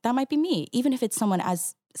word, I'm like, that might be me. Even if it's someone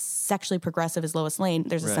as sexually progressive as Lois Lane,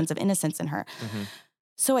 there's a sense of innocence in her.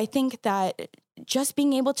 So I think that just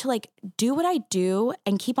being able to like do what I do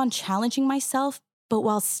and keep on challenging myself, but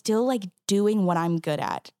while still like doing what I'm good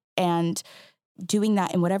at and doing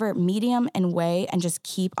that in whatever medium and way and just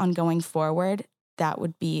keep on going forward, that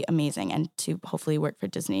would be amazing. And to hopefully work for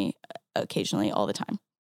Disney occasionally all the time.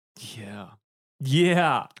 Yeah.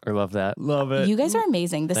 I love that. Love it. You guys are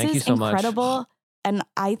amazing. This Thank you is so much. incredible. And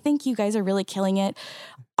I think you guys are really killing it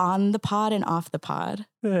on the pod and off the pod.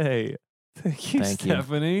 Hey. Thank you, Thank you.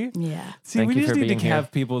 Stephanie. Yeah. See, Thank we you just for need to being here.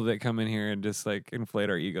 have people that come in here and just like inflate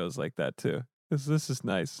our egos like that too. This is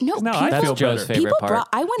nice. No, 'Cause now people- I That's feel Joe's better. favorite part.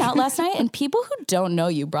 I went out last night and people who don't know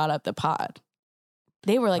you brought up the pod.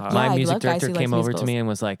 They were like, yeah, My I music love guys director who came like over to musicals. me and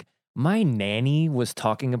was like, my nanny was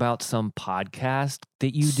talking about some podcast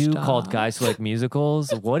that you do called Stop. Guys Who Like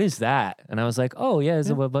Musicals. What is that? And I was like, oh, yeah, it's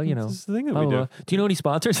a, well, you know. This is the thing that blah, we blah, do. blah. Do you know any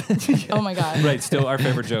sponsors? Oh my God. Right. Still our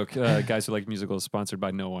favorite joke. Guys Who Like Musicals, sponsored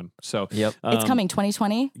by no one. So Yep. It's coming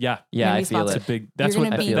 2020. Yeah. Yeah, Gonna I be feel It's sponsored. a big. That's You're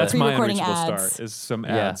what. gonna be That's my pre-recording unreachable ads. star. Is some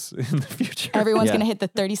Yeah. ads in the future. Everyone's Yeah. going to hit the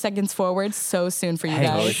 30 seconds forward so soon for you Hey,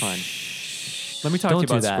 guys. Totally fine. Let me talk Don't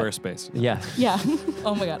to you do about that. Squarespace. Yeah. Yeah.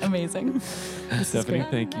 Oh my God. Amazing. This is Stephanie, great.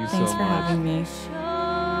 thank you Thanks so for much. having me.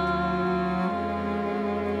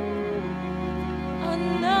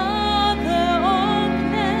 Another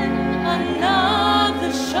opening,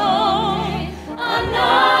 another show,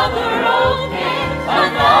 another opening,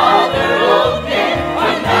 another opening,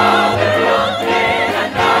 another opening,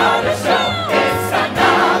 another show. It's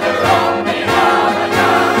another opening of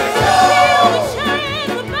another show. Feel the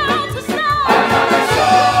chains about to stop. Another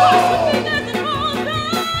show. Push the fingers and hold on.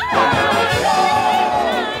 Another show.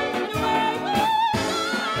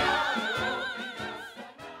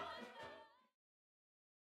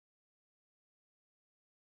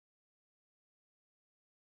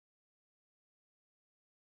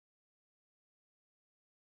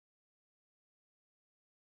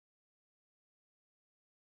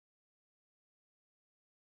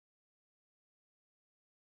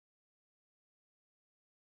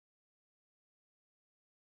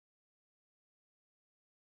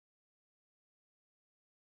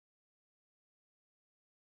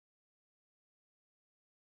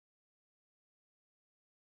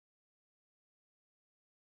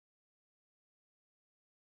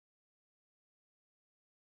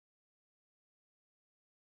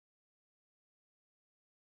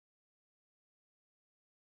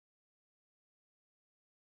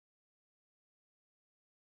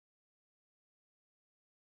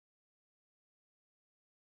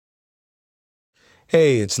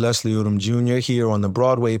 Hey, it's Leslie Odom Jr. here on the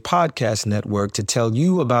Broadway Podcast Network to tell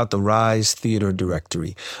you about the Rise Theater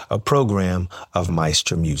Directory, a program of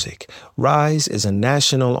Maestra Music. Rise is a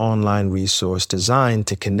national online resource designed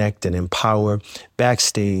to connect and empower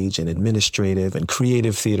backstage and administrative and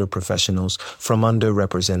creative theater professionals from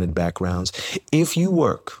underrepresented backgrounds. If you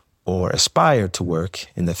work or aspire to work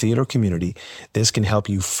in the theater community, this can help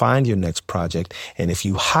you find your next project. And if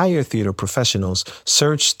you hire theater professionals,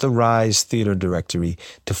 search the Rise Theater Directory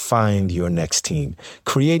to find your next team.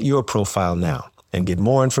 Create your profile now and get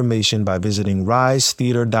more information by visiting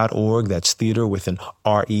risetheater.org. That's theater with an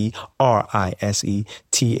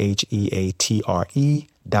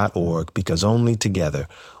RERISETHEATRE.org, because only together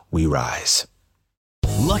we rise.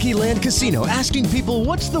 Lucky Land Casino, asking people,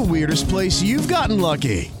 what's the weirdest place you've gotten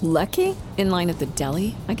lucky? Lucky? In line at the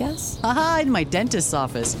deli, I guess? Aha, in my dentist's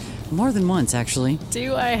office. More than once, actually.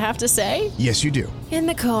 Do I have to say? Yes, you do. In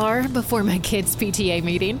the car before my kids' PTA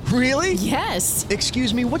meeting. Really? Yes.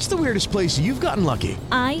 Excuse me, what's the weirdest place you've gotten lucky?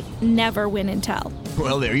 I never win and tell.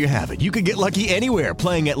 Well, there you have it. You can get lucky anywhere,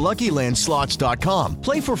 playing at LuckyLandSlots.com.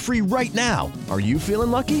 Play for free right now. Are you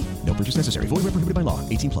feeling lucky? No purchase necessary. Void where prohibited by law.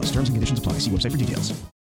 18+. Terms and conditions apply. See website for details.